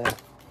said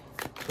that.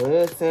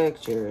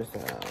 Protect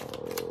yourself.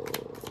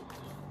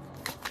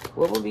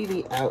 What will be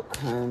the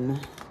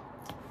outcome?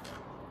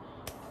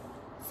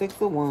 6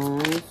 of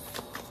Wands.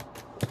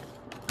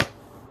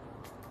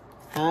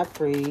 High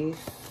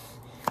Priest.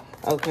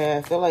 Okay,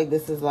 I feel like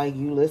this is like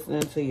you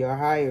listening to your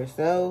higher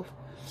self,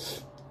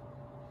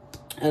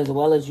 as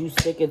well as you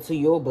sticking to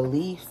your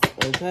beliefs,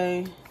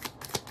 okay?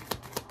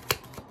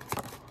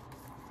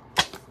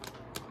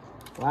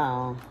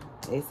 Wow.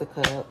 Ace of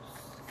Cups.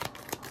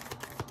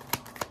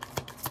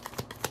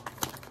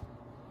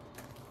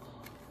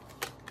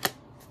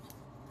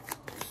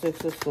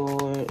 Six of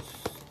Swords.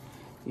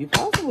 You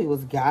possibly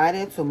was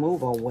guided to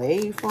move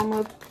away from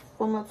a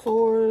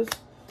Taurus.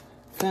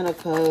 10 of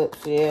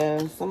Cups.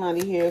 Yeah,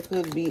 somebody here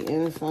could be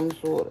in some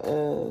sort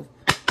of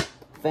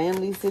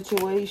family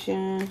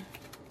situation.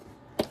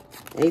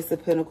 Ace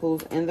of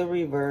Pentacles in the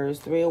reverse.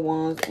 3 of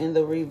Wands in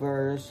the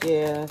reverse.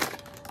 Yeah.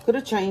 Could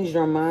have changed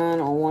your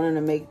mind on wanting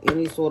to make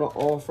any sort of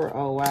offer.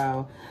 Oh,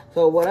 wow.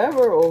 So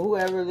whatever or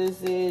whoever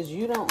this is,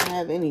 you don't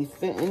have any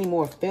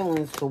more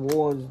feelings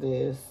towards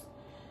this.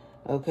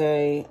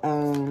 Okay.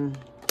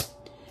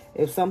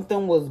 If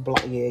something was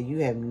blocked, yeah, you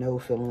have no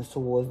feelings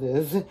towards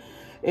this.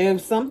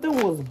 If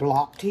something was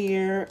blocked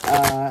here,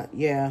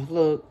 yeah,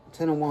 look,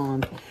 10 of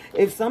Wands.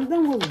 If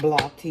something was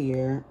blocked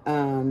here,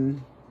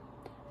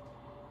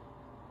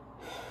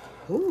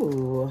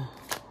 ooh.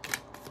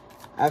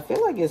 I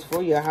feel like it's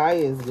for your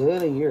highest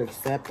good and you're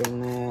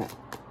accepting that.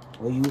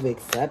 Or you've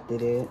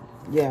accepted it.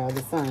 Yeah,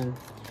 the Sun.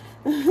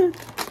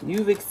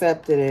 You've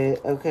accepted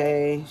it,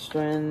 okay?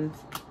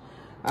 Strength.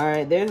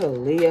 Alright, there's a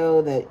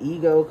Leo. That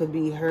ego could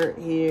be hurt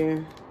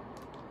here.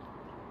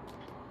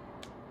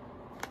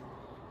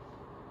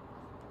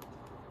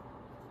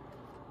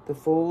 The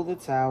Fool, the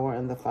Tower,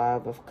 and the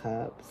 5 of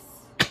Cups.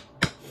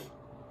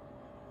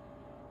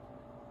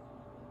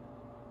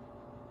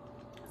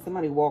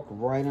 Somebody walked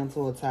right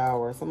into a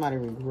tower. Somebody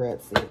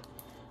regrets it.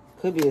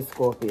 Could be a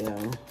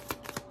Scorpio.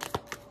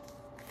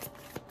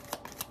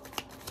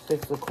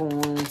 6 of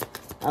Coins.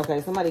 Okay,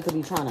 somebody could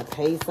be trying to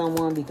pay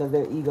someone because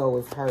their ego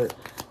is hurt.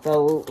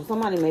 So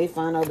somebody may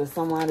find out that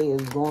somebody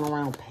is going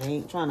around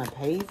trying to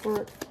pay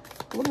for it.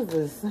 What is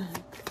this?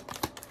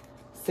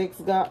 6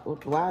 God.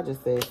 Well, I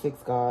just said 6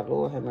 God.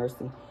 Lord have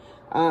mercy.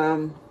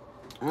 I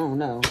don't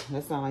know.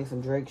 That sounds like some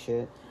Drake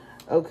shit.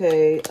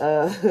 Okay,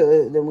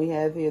 then we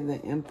have here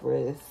the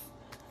Empress.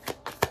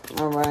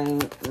 All right.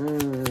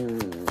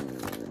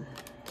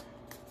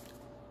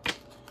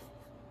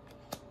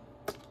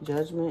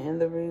 Judgment in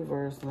the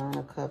reverse. 9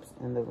 of Cups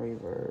in the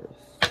reverse.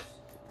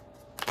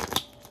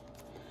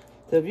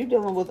 So if you're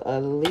dealing with a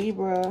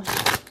Libra,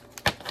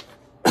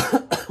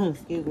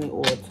 excuse me,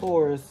 or a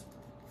Taurus,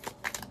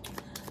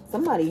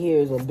 Somebody here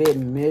is a bit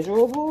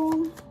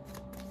miserable.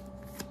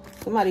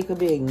 Somebody could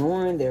be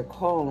ignoring their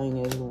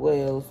calling as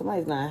well.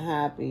 Somebody's not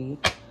happy.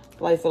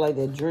 Somebody feel like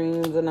their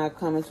dreams are not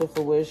coming to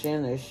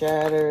fruition. They're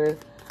shattered.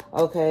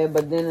 Okay,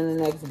 but then in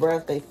the next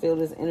breath, they feel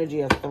this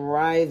energy of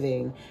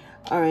thriving.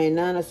 All right,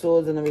 Nine of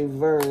Swords in the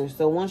reverse.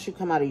 So once you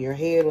come out of your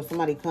head or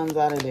somebody comes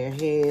out of their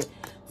head,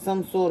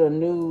 some sort of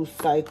new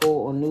cycle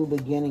or new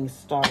beginning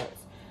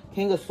starts.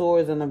 King of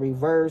Swords in the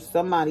reverse.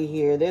 Somebody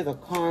here, there's a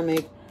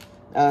karmic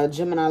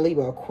Gemini,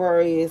 Libra,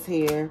 Aquarius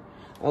here.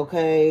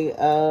 Okay,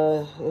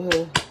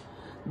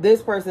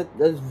 this person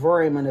is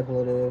very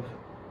manipulative.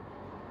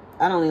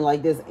 I don't even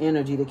like this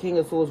energy. The King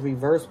of Swords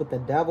reversed with the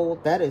Devil.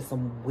 That is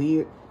some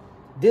weird.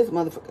 This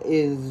motherfucker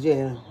is,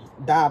 yeah,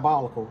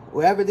 diabolical.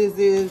 Whoever this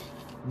is,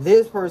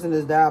 this person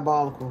is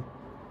diabolical.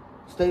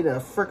 Stay the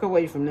frick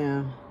away from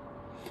them.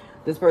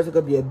 This person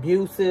could be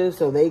abusive,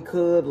 so they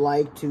could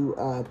like to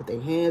put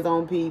their hands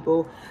on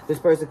people. This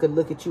person could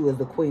look at you as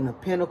the Queen of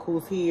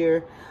Pentacles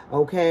here.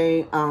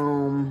 Okay.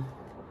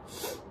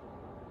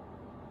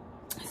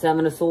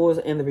 Seven of Swords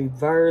in the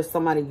reverse.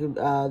 Somebody,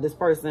 this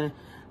person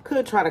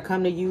could try to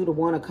come to you to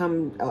want to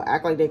come,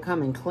 act like they're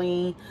coming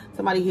clean.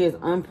 Somebody here is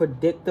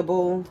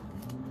unpredictable.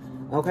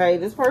 Okay,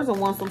 this person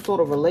wants some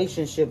sort of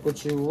relationship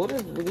with you. What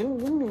is, give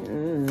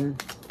me,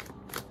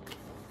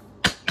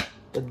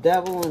 the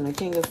Devil and the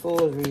King of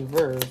Swords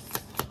reverse.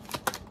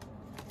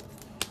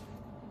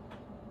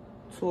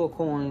 Two of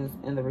Coins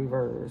in the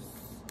reverse.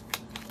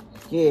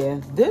 Yeah,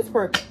 this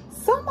person,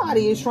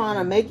 somebody is trying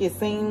to make it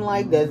seem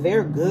like that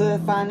they're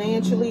good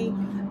financially,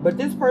 but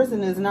this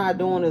person is not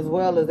doing as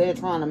well as they're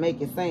trying to make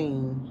it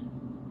seem.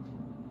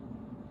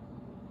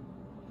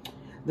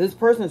 This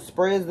person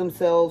spreads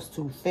themselves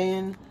too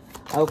thin.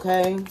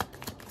 Okay.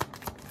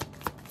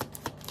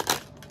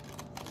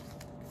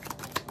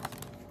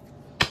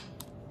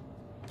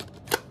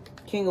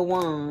 King of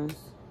Wands.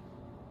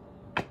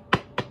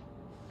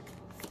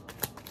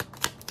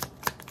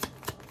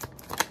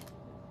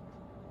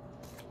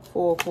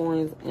 Four of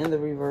Coins in the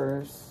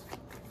reverse.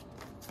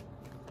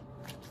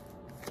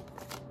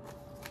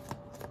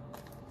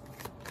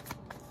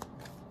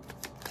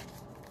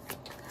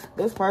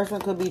 This person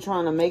could be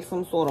trying to make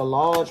some sort of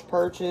large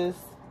purchase.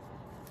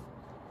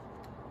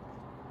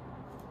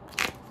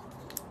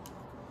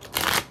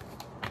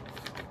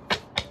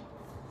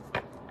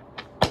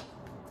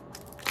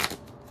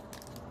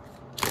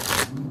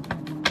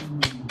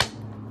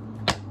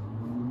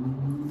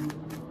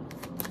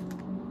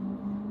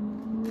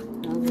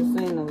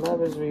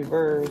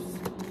 Reverse.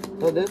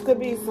 So this could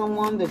be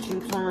someone that you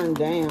turned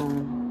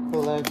down,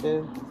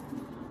 collective.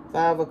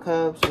 Five of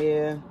Cups,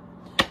 yeah.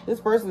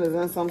 This person is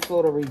in some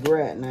sort of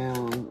regret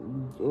now.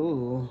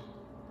 Ooh.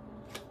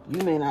 You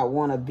may not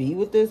want to be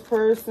with this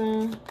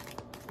person.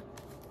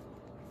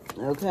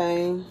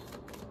 Okay.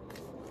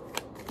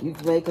 You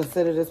may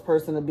consider this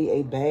person to be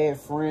a bad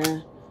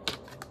friend.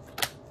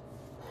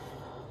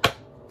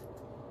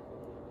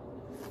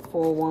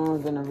 Four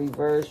Wands in a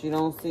reverse. You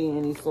don't see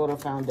any sort of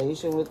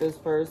foundation with this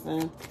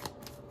person.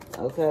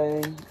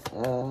 Okay.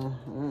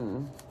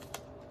 You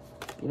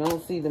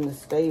don't see them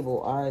as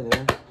stable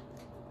either.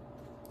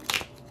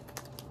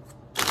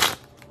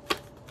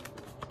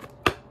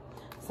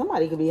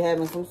 Somebody could be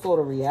having some sort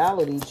of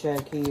reality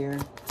check here.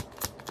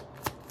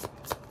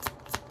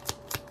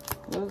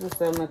 What is the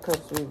Seven of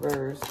Cups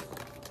reverse?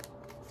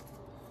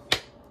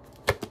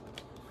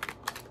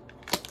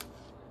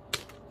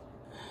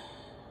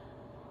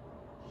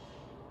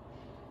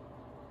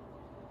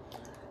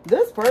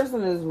 This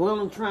person is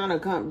willing, going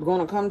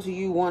to come to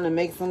you, want to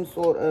make some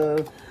sort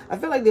of, I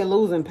feel like they're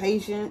losing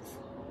patience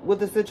with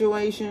the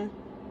situation.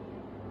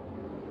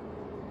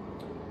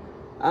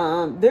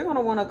 They're going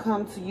to want to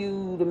come to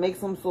you to make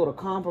some sort of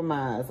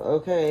compromise,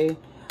 okay?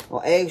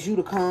 Or ask you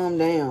to calm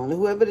down.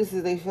 Whoever this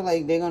is, they feel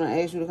like they're going to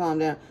ask you to calm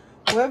down.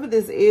 Whoever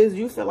this is,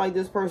 you feel like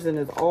this person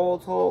is all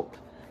talk.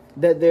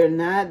 That they're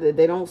not, that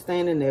they don't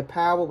stand in their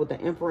power, with the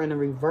Emperor in the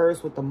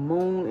reverse, with the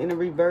Moon in the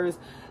reverse.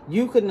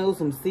 You could know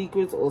some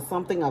secrets or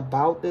something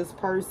about this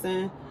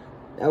person,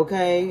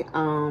 okay?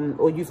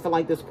 Or you feel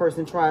like this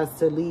person tries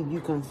to leave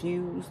you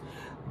confused.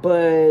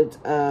 But,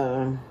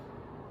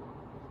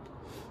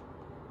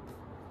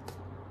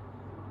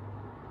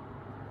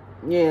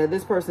 yeah,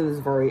 this person is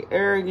very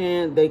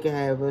arrogant. They could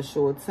have a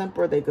short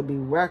temper. They could be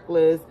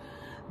reckless.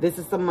 This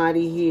is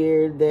somebody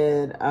here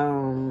that,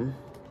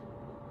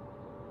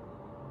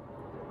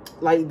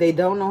 like, they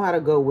don't know how to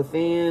go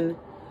within.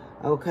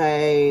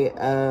 Okay.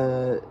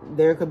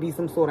 There could be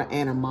some sort of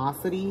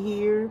animosity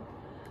here.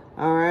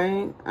 All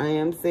right. I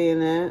am saying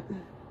that.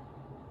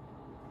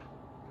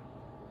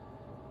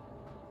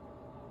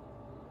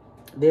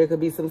 There could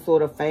be some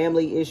sort of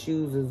family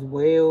issues as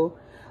well.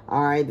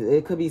 All right.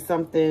 It could be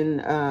something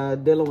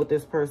dealing with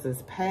this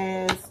person's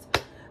past.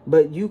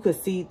 But you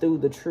could see through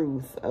the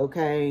truth.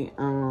 Okay.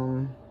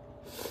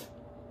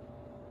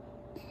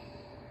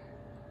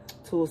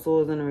 Two of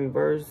Swords in the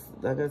reverse,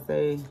 like I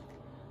say,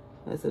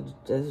 that's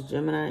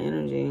Gemini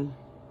energy.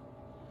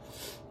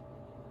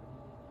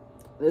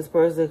 This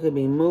person could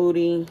be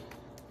moody.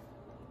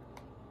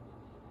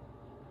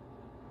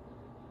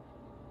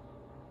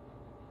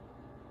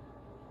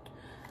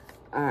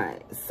 All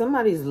right.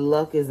 Somebody's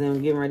luck is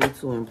in getting ready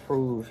to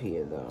improve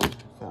here, though.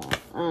 So,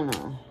 I don't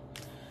know.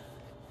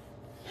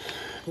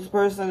 This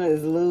person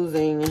is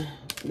losing.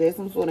 There's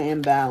some sort of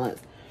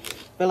imbalance.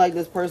 I feel like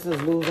this person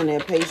is losing their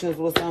patience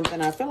with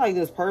something. I feel like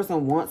this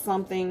person wants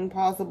something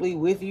possibly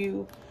with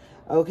you.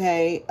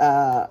 Okay.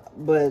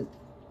 But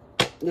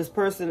this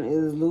person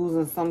is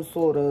losing some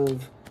sort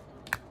of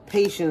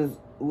patience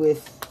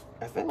with,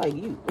 I feel like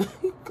you,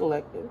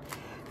 collective.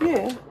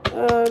 Yeah,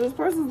 this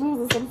person's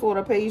losing some sort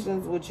of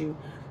patience with you.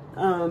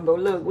 But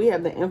look, we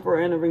have the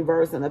Emperor in the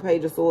reverse and the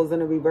Page of Swords in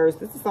the reverse.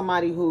 This is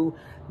somebody who,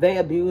 they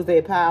abuse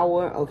their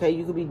power. Okay,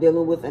 you could be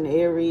dealing with an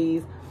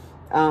Aries.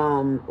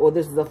 Or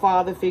this is a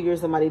father figure,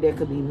 somebody that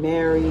could be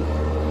married.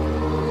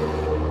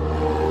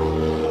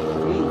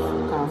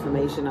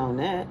 Confirmation on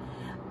that.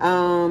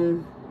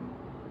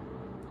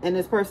 And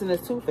this person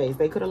is two-faced.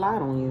 They could have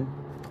lied on you.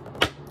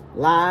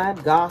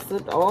 Lied,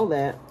 gossiped, all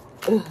that.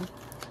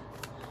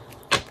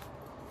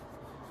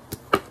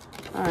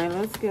 All right,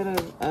 let's get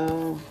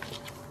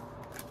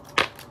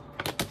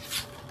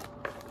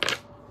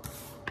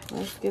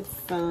let's get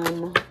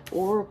some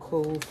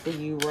oracle for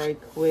you right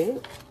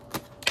quick.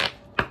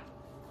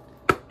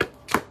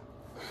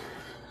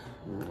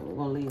 We're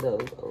gonna leave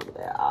those over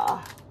there.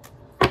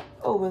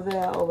 Over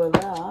there, over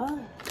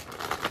there.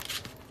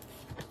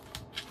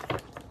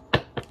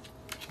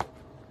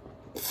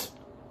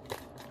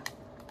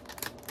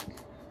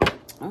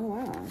 Oh,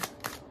 wow.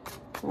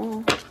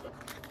 Well,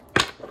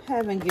 I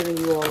haven't given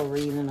you all a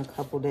read in a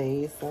couple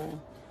days, so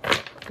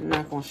I'm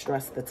not going to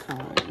stress the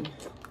time.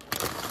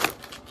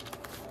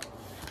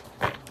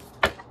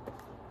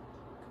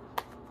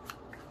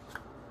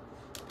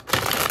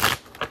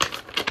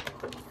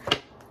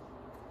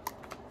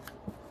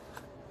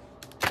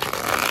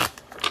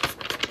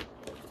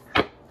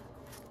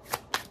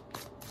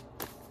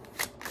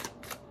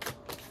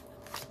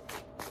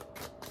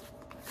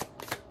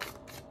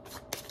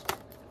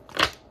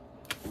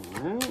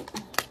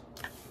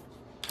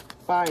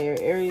 Fire,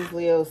 Aries,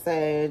 Leo,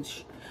 Sag.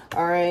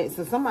 All right,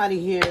 so somebody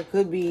here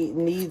could be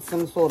need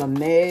some sort of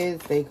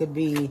meds. They could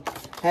be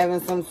having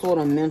some sort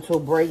of mental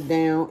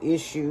breakdown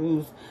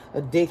issues,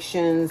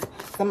 addictions.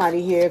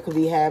 Somebody here could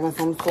be having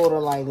some sort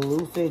of like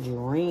lucid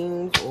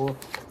dreams or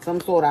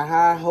some sort of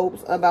high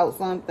hopes about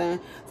something.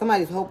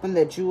 Somebody's hoping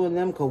that you and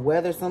them could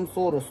weather some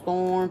sort of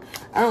storm.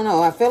 I don't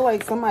know. I feel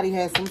like somebody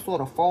has some sort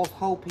of false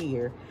hope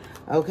here.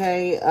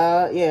 Okay,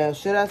 yeah,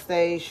 should I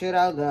stay? Should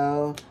I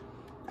go?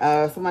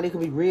 Somebody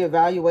could be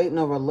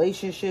reevaluating a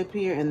relationship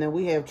here. And then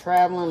we have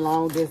traveling,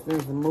 long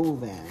distance,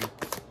 moving.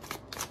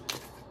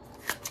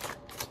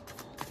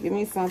 Give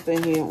me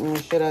something here on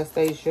should I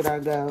stay, should I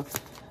go?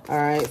 All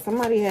right.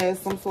 Somebody has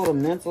some sort of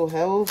mental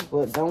health,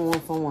 but don't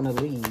want someone to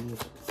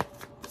leave.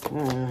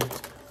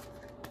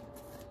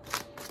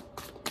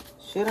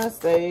 Should I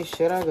stay,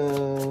 should I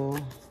go?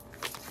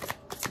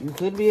 You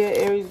could be an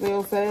Aries,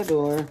 Leo, Sag,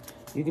 or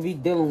you could be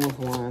dealing with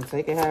one.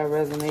 Take it how it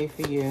resonates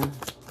for you.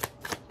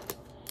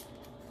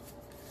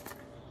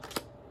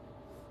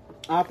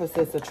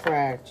 Opposites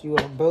attract. You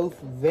are both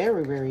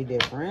very, very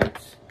different.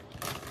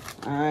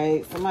 All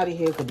right. Somebody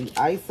here could be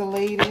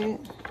isolated.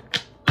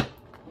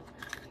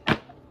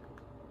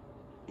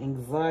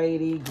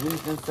 Anxiety,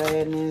 grief, and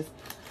sadness.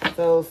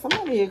 So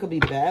somebody here could be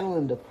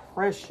battling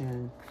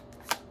depression.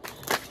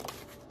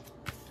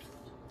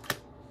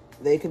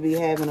 They could be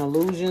having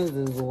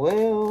illusions as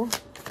well.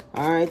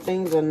 All right.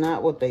 Things are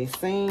not what they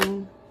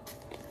seem.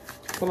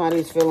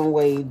 Somebody's feeling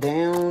weighed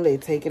down. They're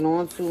taking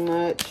on too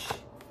much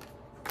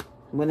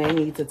when they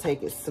need to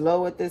take it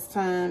slow at this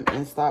time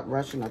and stop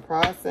rushing the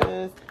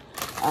process.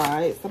 All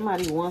right,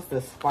 somebody wants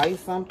to spice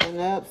something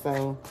up.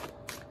 So,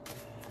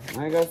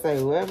 like I say,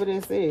 whoever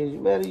this is, you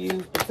better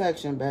use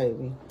protection,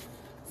 baby.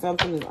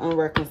 Something is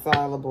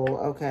unreconcilable.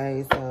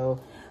 Okay, so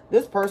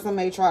this person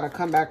may try to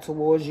come back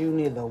towards you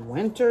near the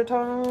winter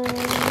time.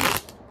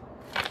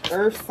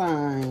 Earth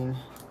sign.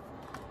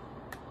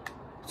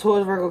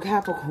 Taurus, Virgo,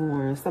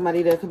 Capricorn.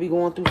 Somebody that could be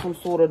going through some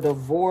sort of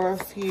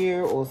divorce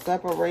here or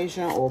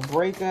separation or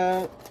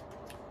breakup.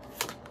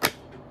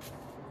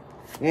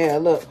 Yeah,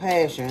 look,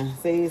 passion.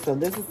 See, so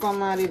this is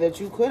somebody that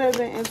you could have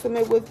been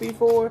intimate with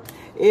before.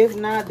 If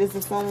not, this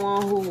is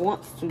someone who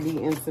wants to be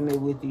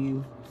intimate with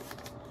you.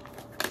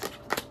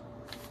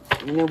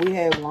 And then we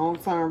have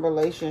long-term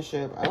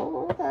relationship.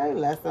 Oh, okay.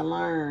 Lesson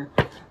learned.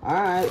 All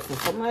right. So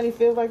somebody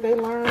feels like they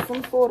learned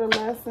some sort of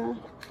lesson.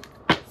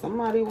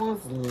 Somebody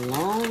wants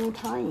long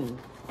time.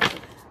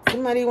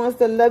 Somebody wants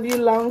to love you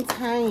long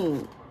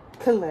time.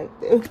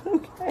 Collective.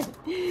 Okay.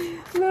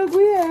 Look,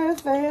 we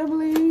have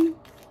family.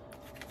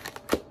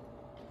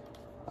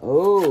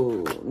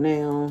 Oh,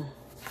 now.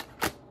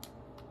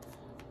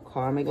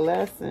 Karmic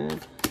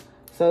lesson.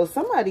 So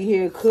somebody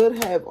here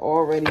could have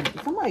already,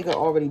 somebody could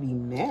already be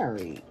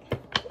married.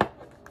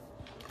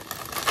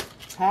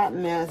 Hot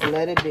mess,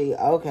 let it be.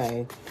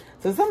 Okay.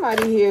 So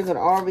somebody here could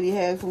already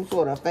have some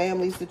sort of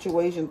family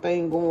situation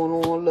thing going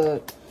on.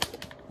 Look,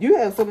 you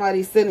have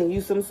somebody sending you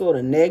some sort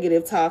of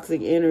negative,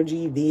 toxic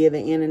energy via the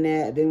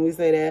internet. Didn't we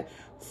say that?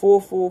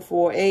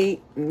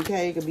 4448.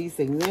 Okay, it could be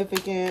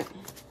significant.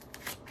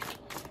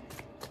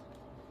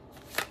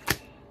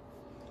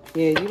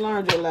 Yeah, you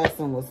learned your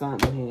lesson with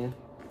something here.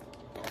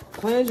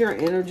 Cleanse your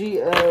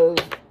energy of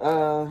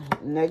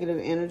negative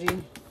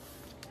energy.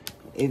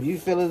 If you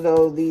feel as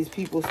though these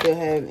people still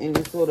have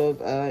any sort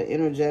of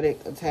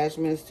energetic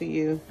attachments to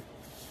you,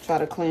 try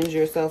to cleanse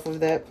yourself of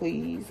that,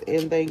 please.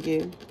 And thank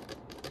you.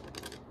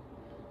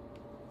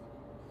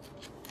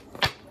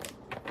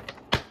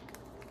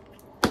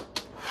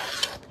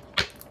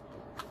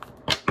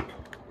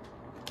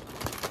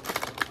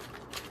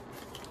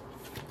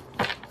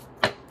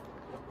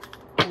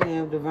 We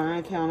have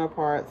divine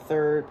counterpart,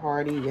 third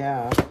party.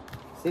 Yeah.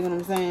 See what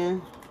I'm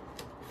saying?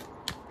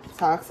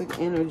 Toxic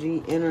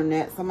energy,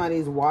 internet.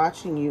 Somebody's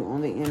watching you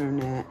on the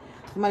internet.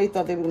 Somebody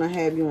thought they were going to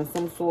have you in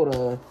some sort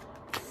of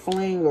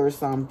fling or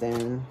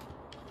something.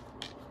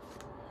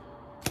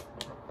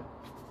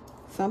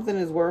 Something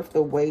is worth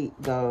the wait,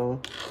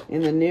 though.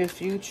 In the near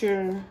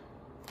future.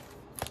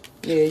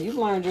 Yeah, you've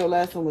learned your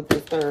lesson with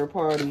this third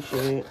party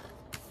shit.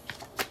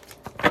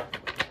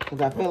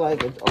 Because I feel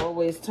like it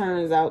always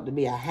turns out to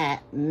be a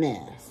hot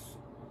mess.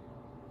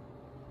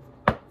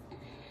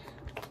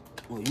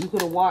 Well, you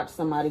could have watched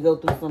somebody go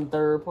through some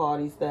third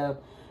party stuff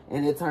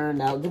and it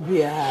turned out to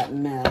be a hot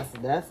mess.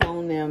 That's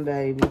on them,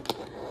 baby.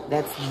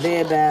 That's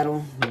their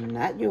battle,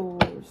 not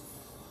yours.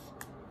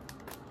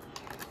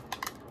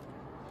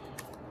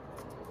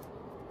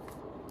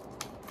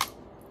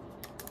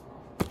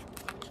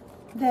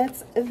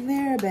 That's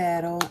their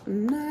battle,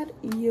 not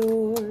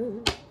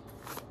yours.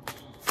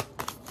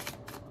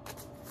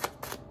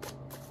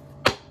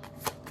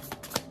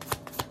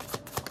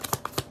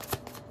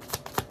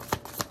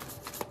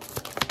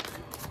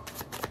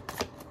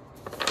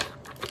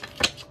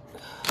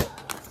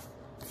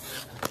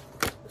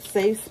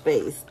 Safe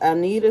space. I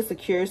need a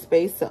secure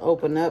space to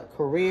open up.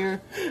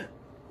 Career.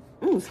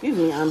 Excuse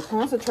me. I'm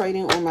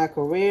concentrating on my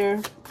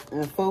career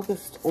and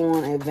focused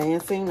on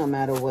advancing no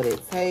matter what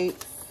it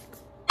takes.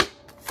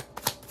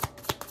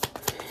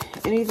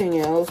 Anything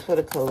else for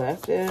the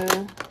collective?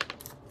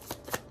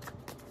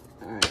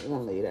 All right, we're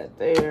going to leave that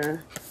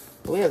there.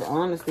 We have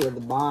honesty at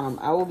the bottom.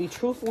 I will be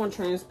truthful and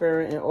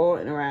transparent in all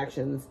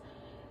interactions.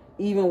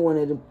 Even when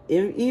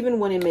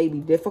it may be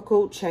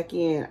difficult, check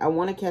in. I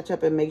want to catch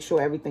up and make sure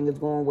everything is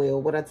going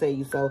well. What I tell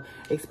you. So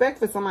expect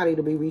for somebody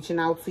to be reaching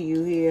out to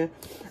you here.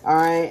 All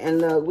right.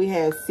 And look, we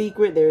have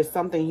secret. There is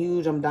something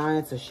huge I'm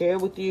dying to share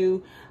with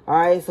you. All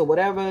right. So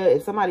whatever,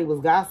 if somebody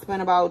was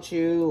gossiping about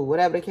you, or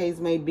whatever the case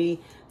may be,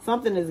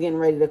 something is getting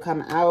ready to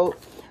come out.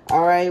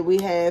 All right. We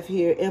have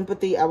here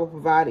empathy. I will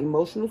provide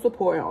emotional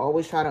support and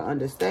always try to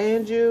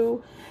understand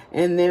you.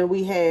 And then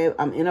we have,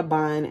 I'm in a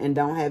bind and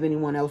don't have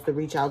anyone else to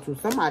reach out to.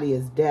 Somebody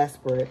is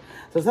desperate.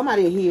 So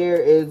somebody here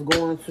is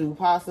going to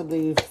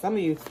possibly,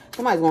 somebody's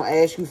going to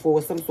ask you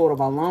for some sort of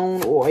a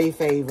loan or a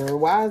favor.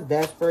 Why is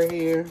desperate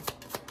here?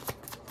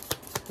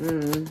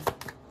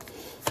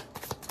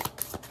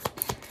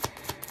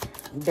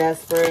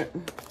 Desperate.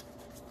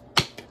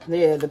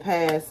 Yeah, the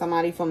past.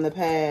 Somebody from the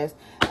past.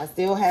 I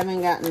still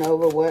haven't gotten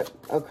over what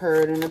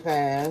occurred in the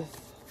past.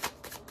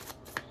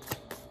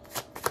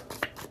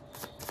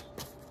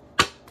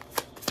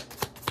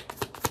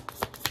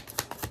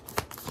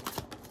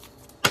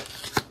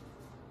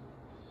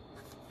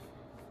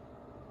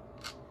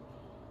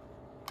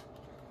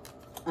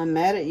 I'm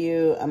mad at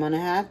you. I'm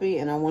unhappy,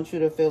 and I want you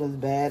to feel as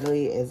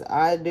badly as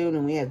I do.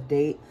 And we have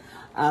date.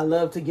 I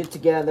love to get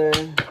together.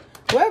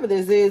 Whoever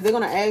this is, they're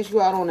going to ask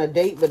you out on a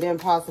date, but then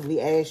possibly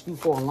ask you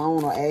for a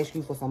loan or ask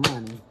you for some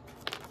money.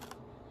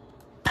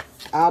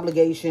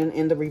 Obligation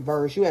in the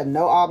reverse. You have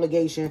no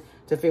obligation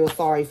to feel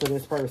sorry for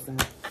this person.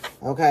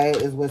 Okay?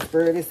 Is what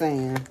Spirit is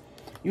saying.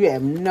 You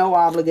have no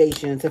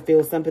obligation to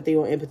feel sympathy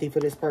or empathy for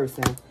this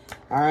person.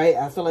 Alright?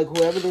 I feel like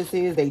whoever this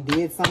is, they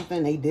did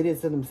something. They did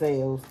it to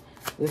themselves.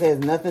 This has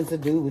nothing to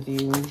do with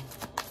you.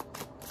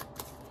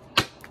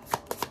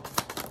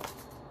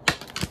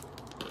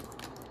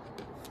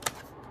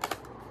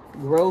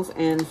 Growth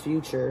and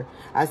future.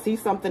 I see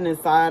something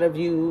inside of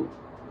you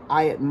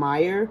I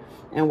admire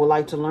and would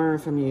like to learn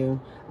from you.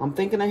 I'm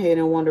thinking ahead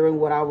and wondering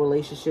what our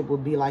relationship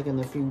would be like in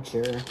the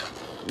future.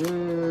 I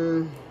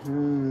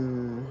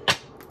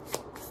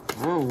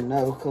don't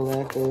know,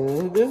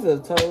 collective. This will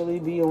totally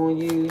be on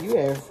you. You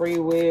have free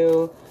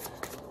will.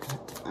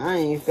 I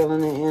ain't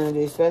feeling the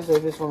energy, especially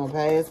if it's from a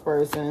past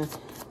person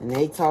and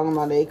they talking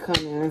about they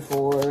coming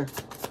for,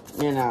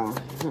 you know.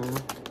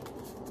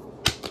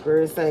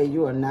 Spirit say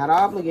you are not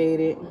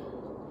obligated.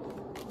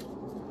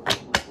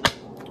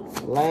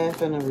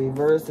 Laugh in the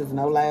reverse is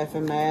no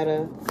laughing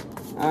matter.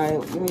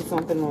 Alright, give me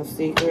something on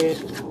secret.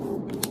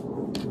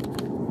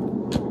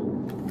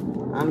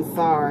 I'm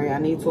sorry. I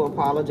need to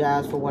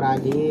apologize for what I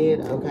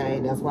did.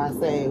 Okay, that's why I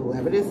say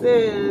whoever this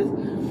is,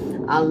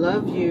 I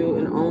love you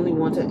and only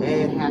want to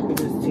add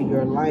happiness to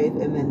your life,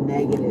 and then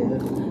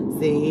negative.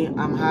 See,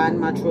 I'm hiding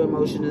my true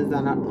emotions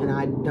and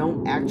I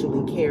don't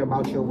actually care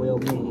about your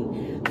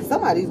well-being.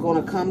 Somebody's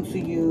going to come to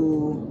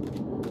you.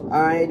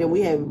 All right, and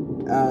we have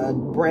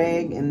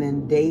brag and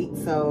then date.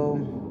 So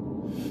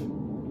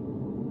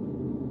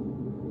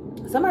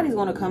somebody's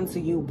going to come to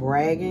you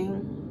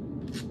bragging.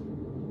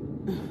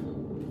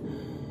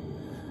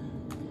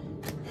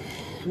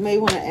 may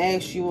want to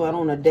ask you out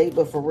on a date,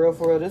 but for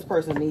real, this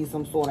person needs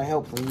some sort of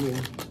help from you.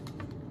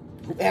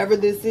 Whoever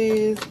this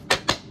is,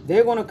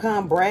 they're going to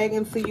come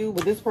bragging to you,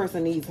 but this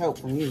person needs help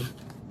from you.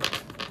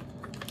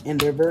 And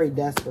they're very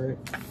desperate.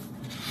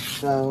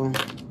 So,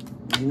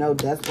 you know,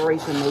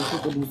 desperation makes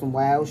people do some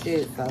wild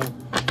shit. So,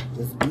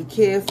 just be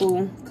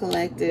careful,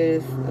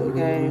 collective,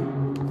 okay?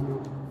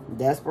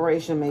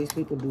 Desperation makes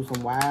people do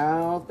some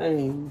wild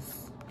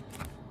things.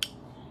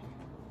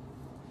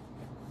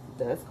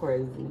 That's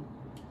crazy.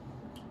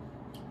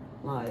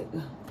 Like,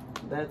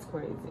 that's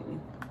crazy.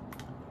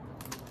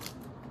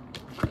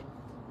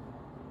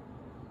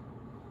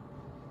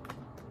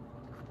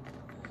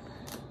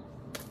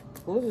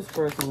 What does this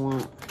person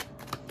want?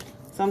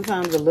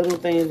 Sometimes the little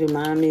things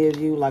remind me of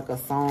you, like a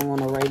song on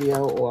the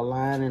radio or a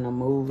line in a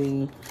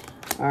movie.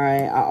 All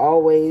right, I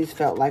always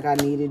felt like I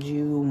needed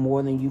you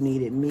more than you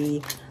needed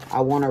me.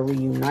 I want to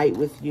reunite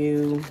with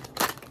you.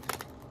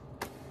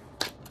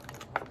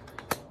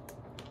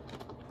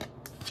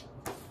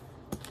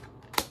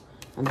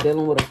 I'm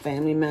dealing with a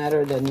family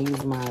matter that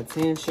needs my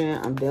attention.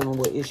 I'm dealing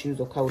with issues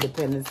of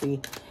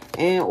codependency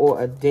and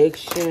or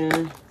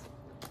addiction.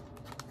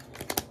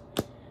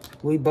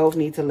 We both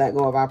need to let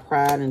go of our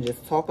pride and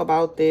just talk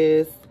about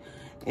this.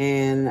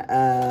 And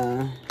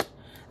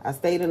I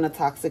stayed in a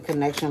toxic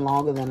connection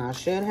longer than I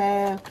should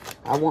have.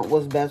 I want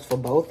what's best for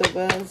both of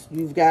us.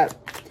 You've got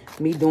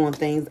me doing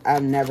things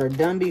I've never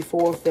done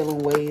before, feeling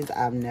ways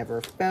I've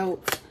never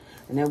felt.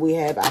 And then we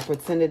have, I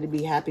pretended to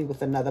be happy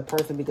with another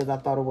person because I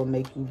thought it would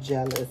make you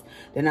jealous.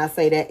 Then I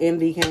say that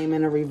envy came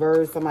in a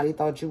reverse. Somebody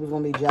thought you was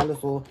going to be jealous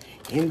or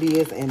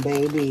envious. And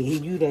baby,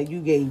 you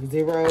gave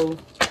 0.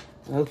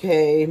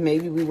 Okay,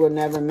 maybe we were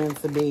never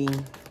meant to be.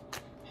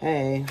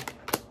 Hey,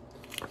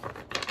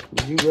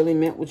 did you really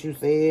meant what you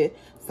said?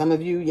 Some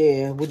of you,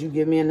 yeah. Would you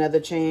give me another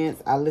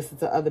chance? I listened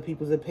to other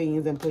people's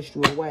opinions and pushed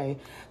you away.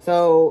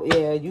 So,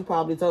 yeah, you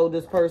probably told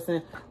this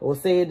person or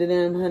said to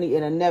them, honey,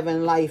 it'll never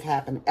in life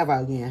happen ever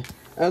again.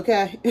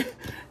 Okay?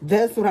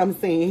 That's what I'm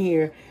saying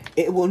here.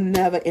 It will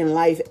never in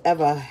life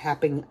ever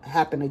happen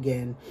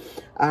again.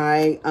 All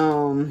right?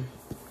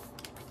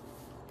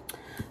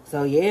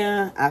 So,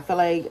 yeah, I feel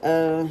like,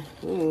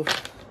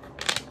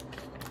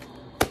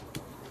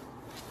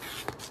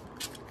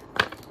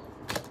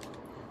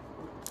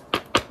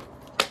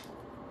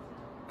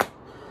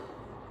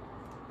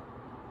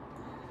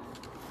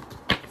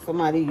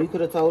 somebody, you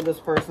could have told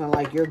this person,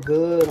 like, you're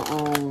good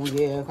on,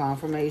 yeah,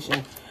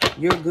 confirmation.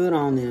 You're good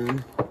on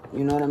them.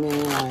 You know what I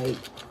mean? Like,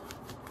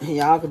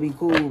 y'all could be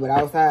cool, but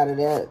outside of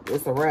that,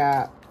 it's a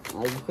wrap.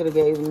 Like, you could have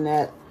gave them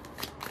that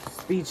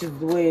speech as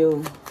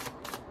well.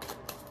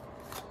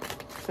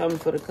 Something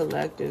for the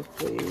collective,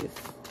 please.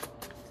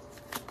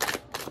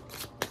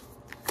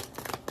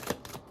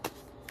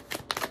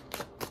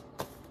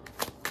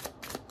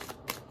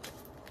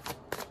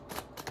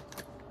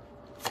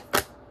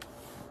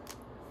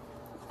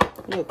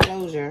 Look,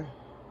 closure.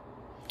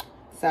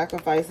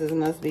 Sacrifices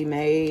must be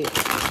made.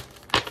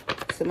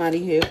 Somebody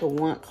here could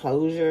want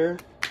closure.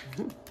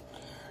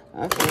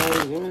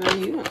 Okay, Gemini,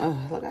 you.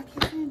 Oh, look, I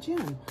keep saying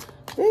Gem.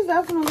 There's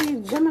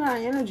definitely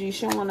Gemini energy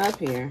showing up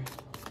here.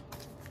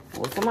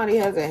 Well, somebody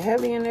has a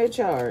heavy in their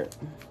chart.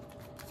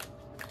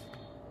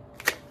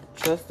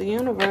 Trust the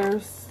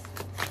universe.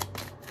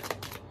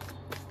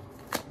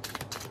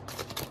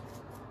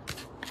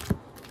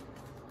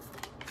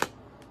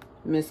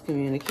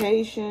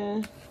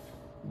 Miscommunication.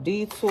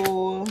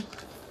 Detour.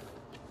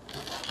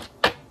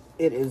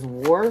 It is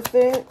worth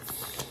it.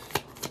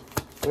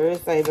 Where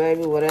it say,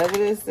 baby, whatever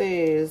this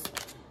is,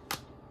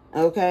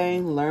 okay,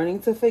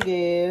 learning to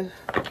forgive.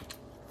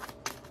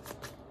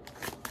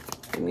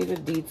 Give me the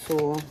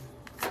detour.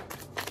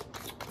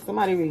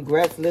 Somebody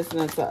regrets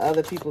listening to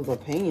other people's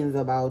opinions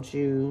about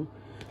you.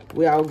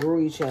 We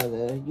outgrew each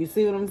other. You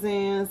see what I'm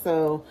saying?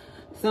 So,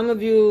 some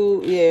of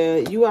you, yeah,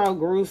 you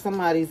outgrew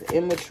somebody's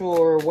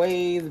immature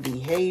ways,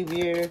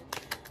 behavior.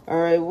 All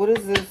right, what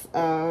is this?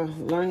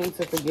 Learning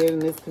to forgive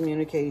and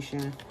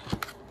miscommunication.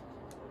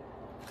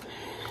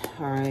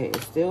 All right,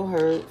 it still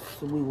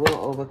hurts. We will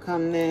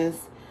overcome this.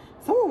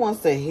 Someone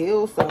wants to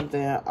heal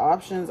something.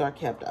 Options are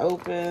kept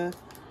open.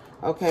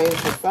 Okay,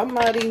 so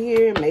somebody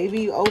here may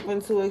be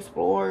open to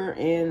explore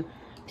and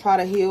try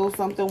to heal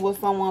something with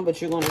someone,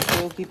 but you're going to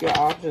still keep your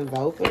options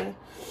open.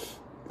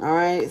 All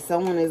right,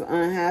 someone is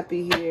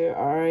unhappy here.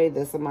 All right,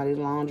 that somebody's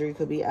laundry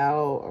could be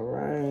out. All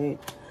right.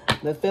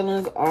 The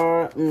feelings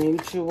are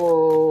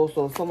mutual.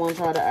 So if someone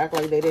tried to act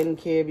like they didn't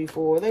care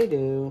before, they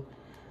do.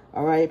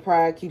 All right,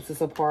 pride keeps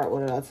us apart. What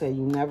did I tell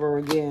you? Never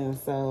again.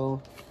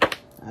 So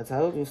I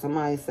told you,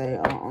 somebody say,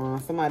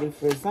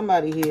 for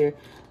somebody here,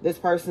 this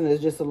person is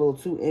just a little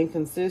too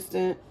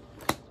inconsistent.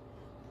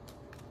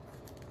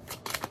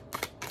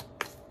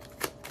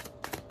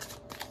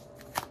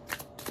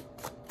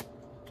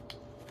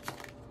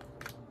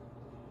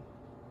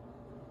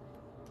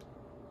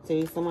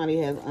 See, somebody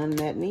has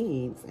unmet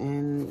needs,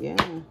 and yeah.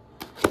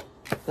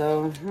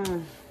 So,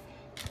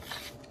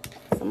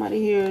 somebody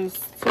here is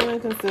too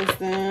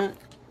inconsistent.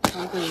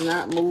 Something's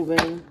not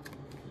moving.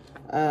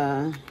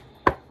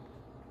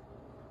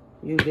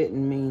 You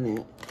didn't mean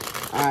it.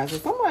 Alright, so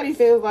somebody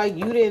feels like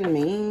you didn't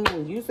mean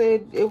when you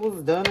said it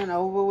was done and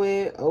over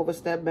with,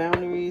 overstep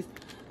boundaries,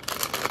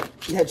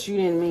 that you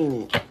didn't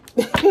mean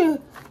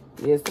it.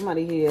 Yeah,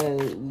 somebody here,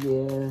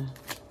 yeah.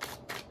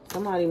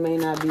 Somebody may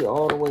not be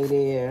all the way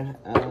there,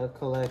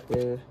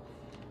 collective.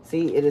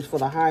 See, it is for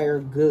the higher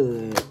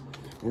good.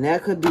 And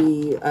that could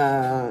be,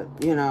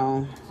 you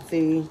know,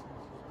 see,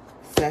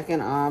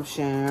 second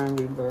option,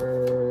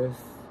 reverse.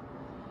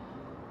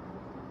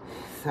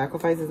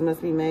 Sacrifices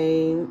must be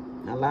made.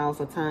 Allow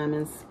for time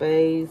and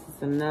space.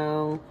 It's a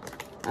no.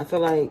 I feel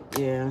like,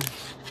 yeah.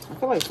 I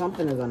feel like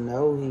something is a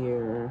no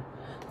here.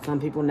 Some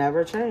people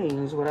never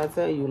change. What I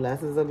tell you,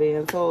 lessons are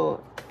being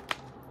taught.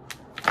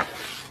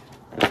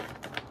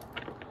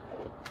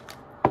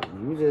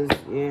 You just,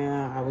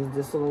 yeah, I was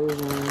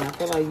disillusioned. I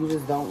feel like you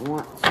just don't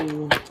want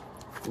to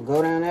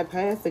go down that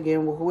path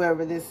again with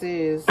whoever this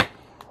is.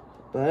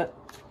 But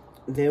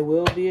there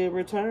will be a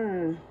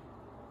return.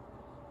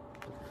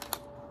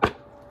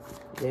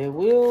 There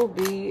will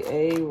be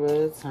a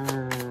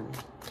return.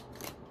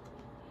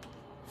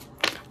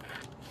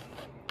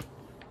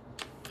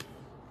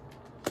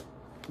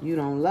 You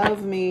don't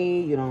love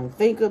me. You don't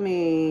think of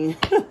me.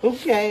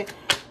 Okay.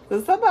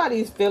 So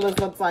somebody's feeling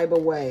some type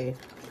of way.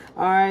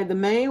 All right. The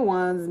main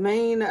ones,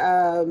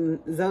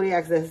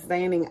 zodiacs that's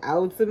standing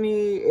out to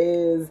me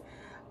is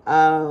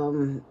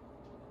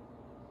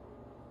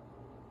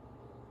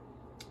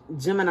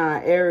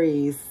Gemini,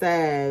 Aries,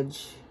 Sag,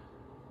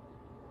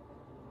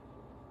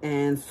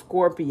 and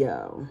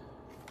Scorpio.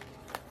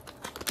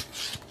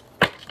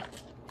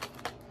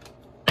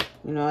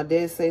 You know, I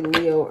did say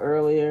Leo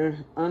earlier.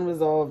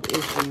 Unresolved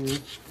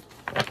issues,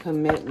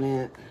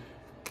 commitment.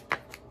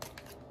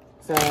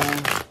 So,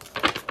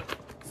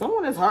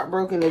 someone is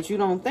heartbroken that you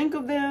don't think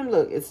of them.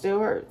 Look, it still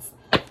hurts.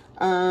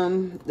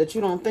 That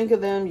you don't think of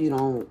them. You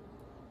don't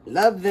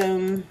love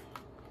them.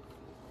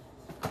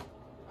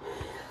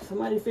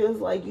 Somebody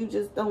feels like you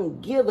just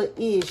don't give a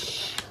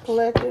ish,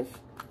 collective.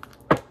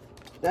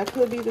 That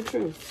could be the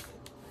truth.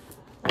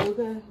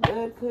 Okay,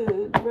 that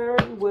could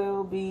very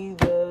well be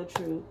the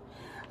truth.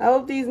 I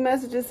hope these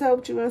messages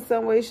helped you in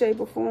some way,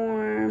 shape, or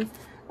form.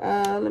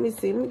 Let me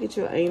see. Let me get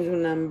your angel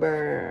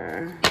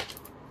number.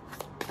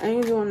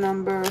 Angel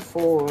number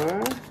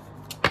for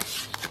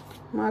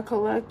my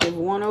collective.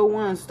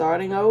 101,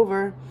 starting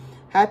over.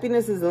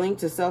 Happiness is linked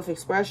to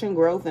self-expression,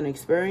 growth, and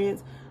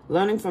experience.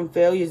 Learning from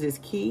failures is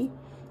key.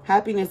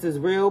 Happiness is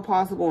real,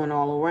 possible, and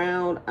all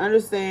around.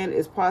 Understand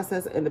its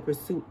process and the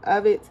pursuit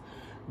of it.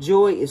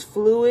 Joy is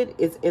fluid.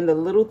 It's in the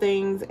little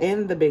things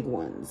and the big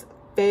ones.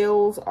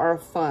 Fails are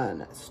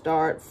fun.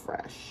 Start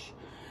fresh.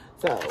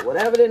 So,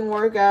 whatever didn't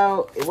work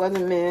out, it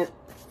wasn't meant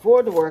for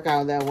it to work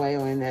out that way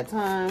or in that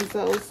time.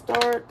 So,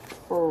 start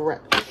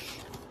fresh.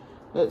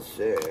 Let's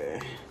see.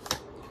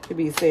 Could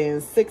be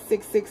saying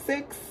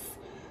 6666,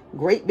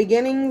 great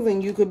beginnings,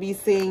 and you could be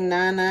seeing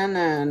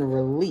 999,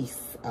 release.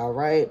 All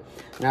right.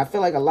 And I feel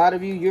like a lot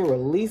of you, you're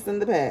releasing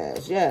the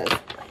past. Yes.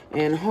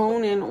 And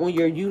hone in on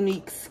your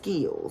unique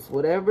skills.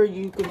 Whatever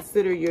you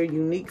consider your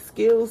unique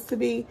skills to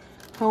be,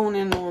 hone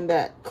in on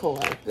that,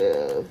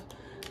 collective.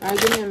 All right,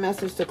 give me a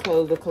message to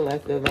close the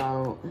collective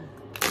out.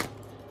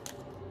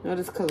 What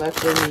does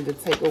collective need to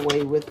take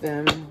away with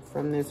them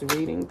from this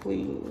reading,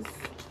 please?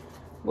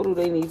 What do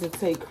they need to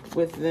take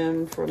with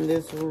them from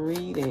this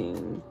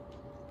reading?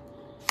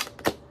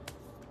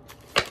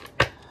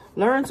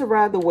 Learn to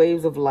ride the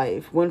waves of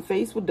life. When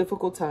faced with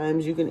difficult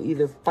times, you can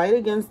either fight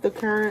against the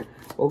current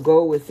or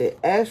go with it.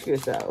 Ask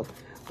yourself,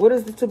 what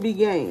is to be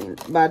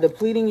gained by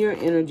depleting your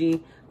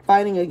energy,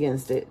 fighting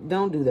against it?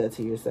 Don't do that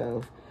to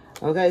yourself.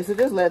 Okay, so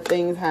just let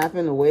things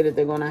happen the way that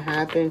they're going to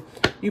happen.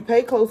 You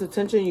pay close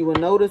attention, you will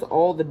notice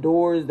all the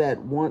doors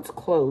that once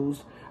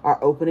closed are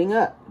opening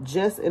up,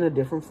 just in a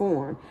different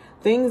form.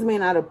 Things may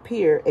not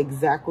appear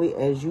exactly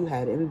as you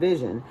had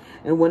envisioned.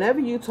 And whenever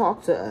you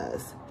talk to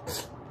us,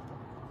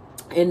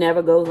 it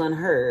never goes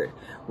unheard.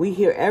 We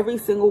hear every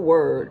single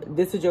word.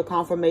 This is your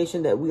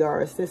confirmation that we are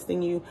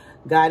assisting you,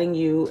 guiding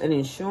you, and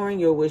ensuring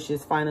your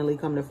wishes finally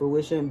come to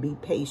fruition. Be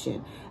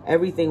patient.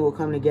 Everything will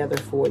come together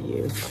for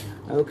you.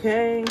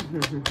 Okay?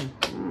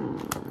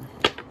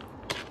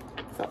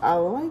 So I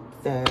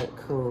like that,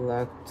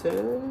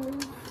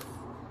 collective.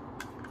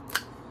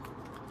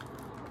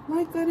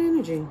 Like that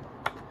energy.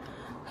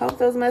 Hope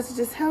those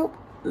messages help.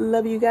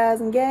 Love you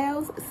guys and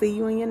gals. See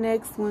you in your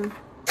next one.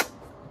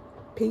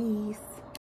 Peace.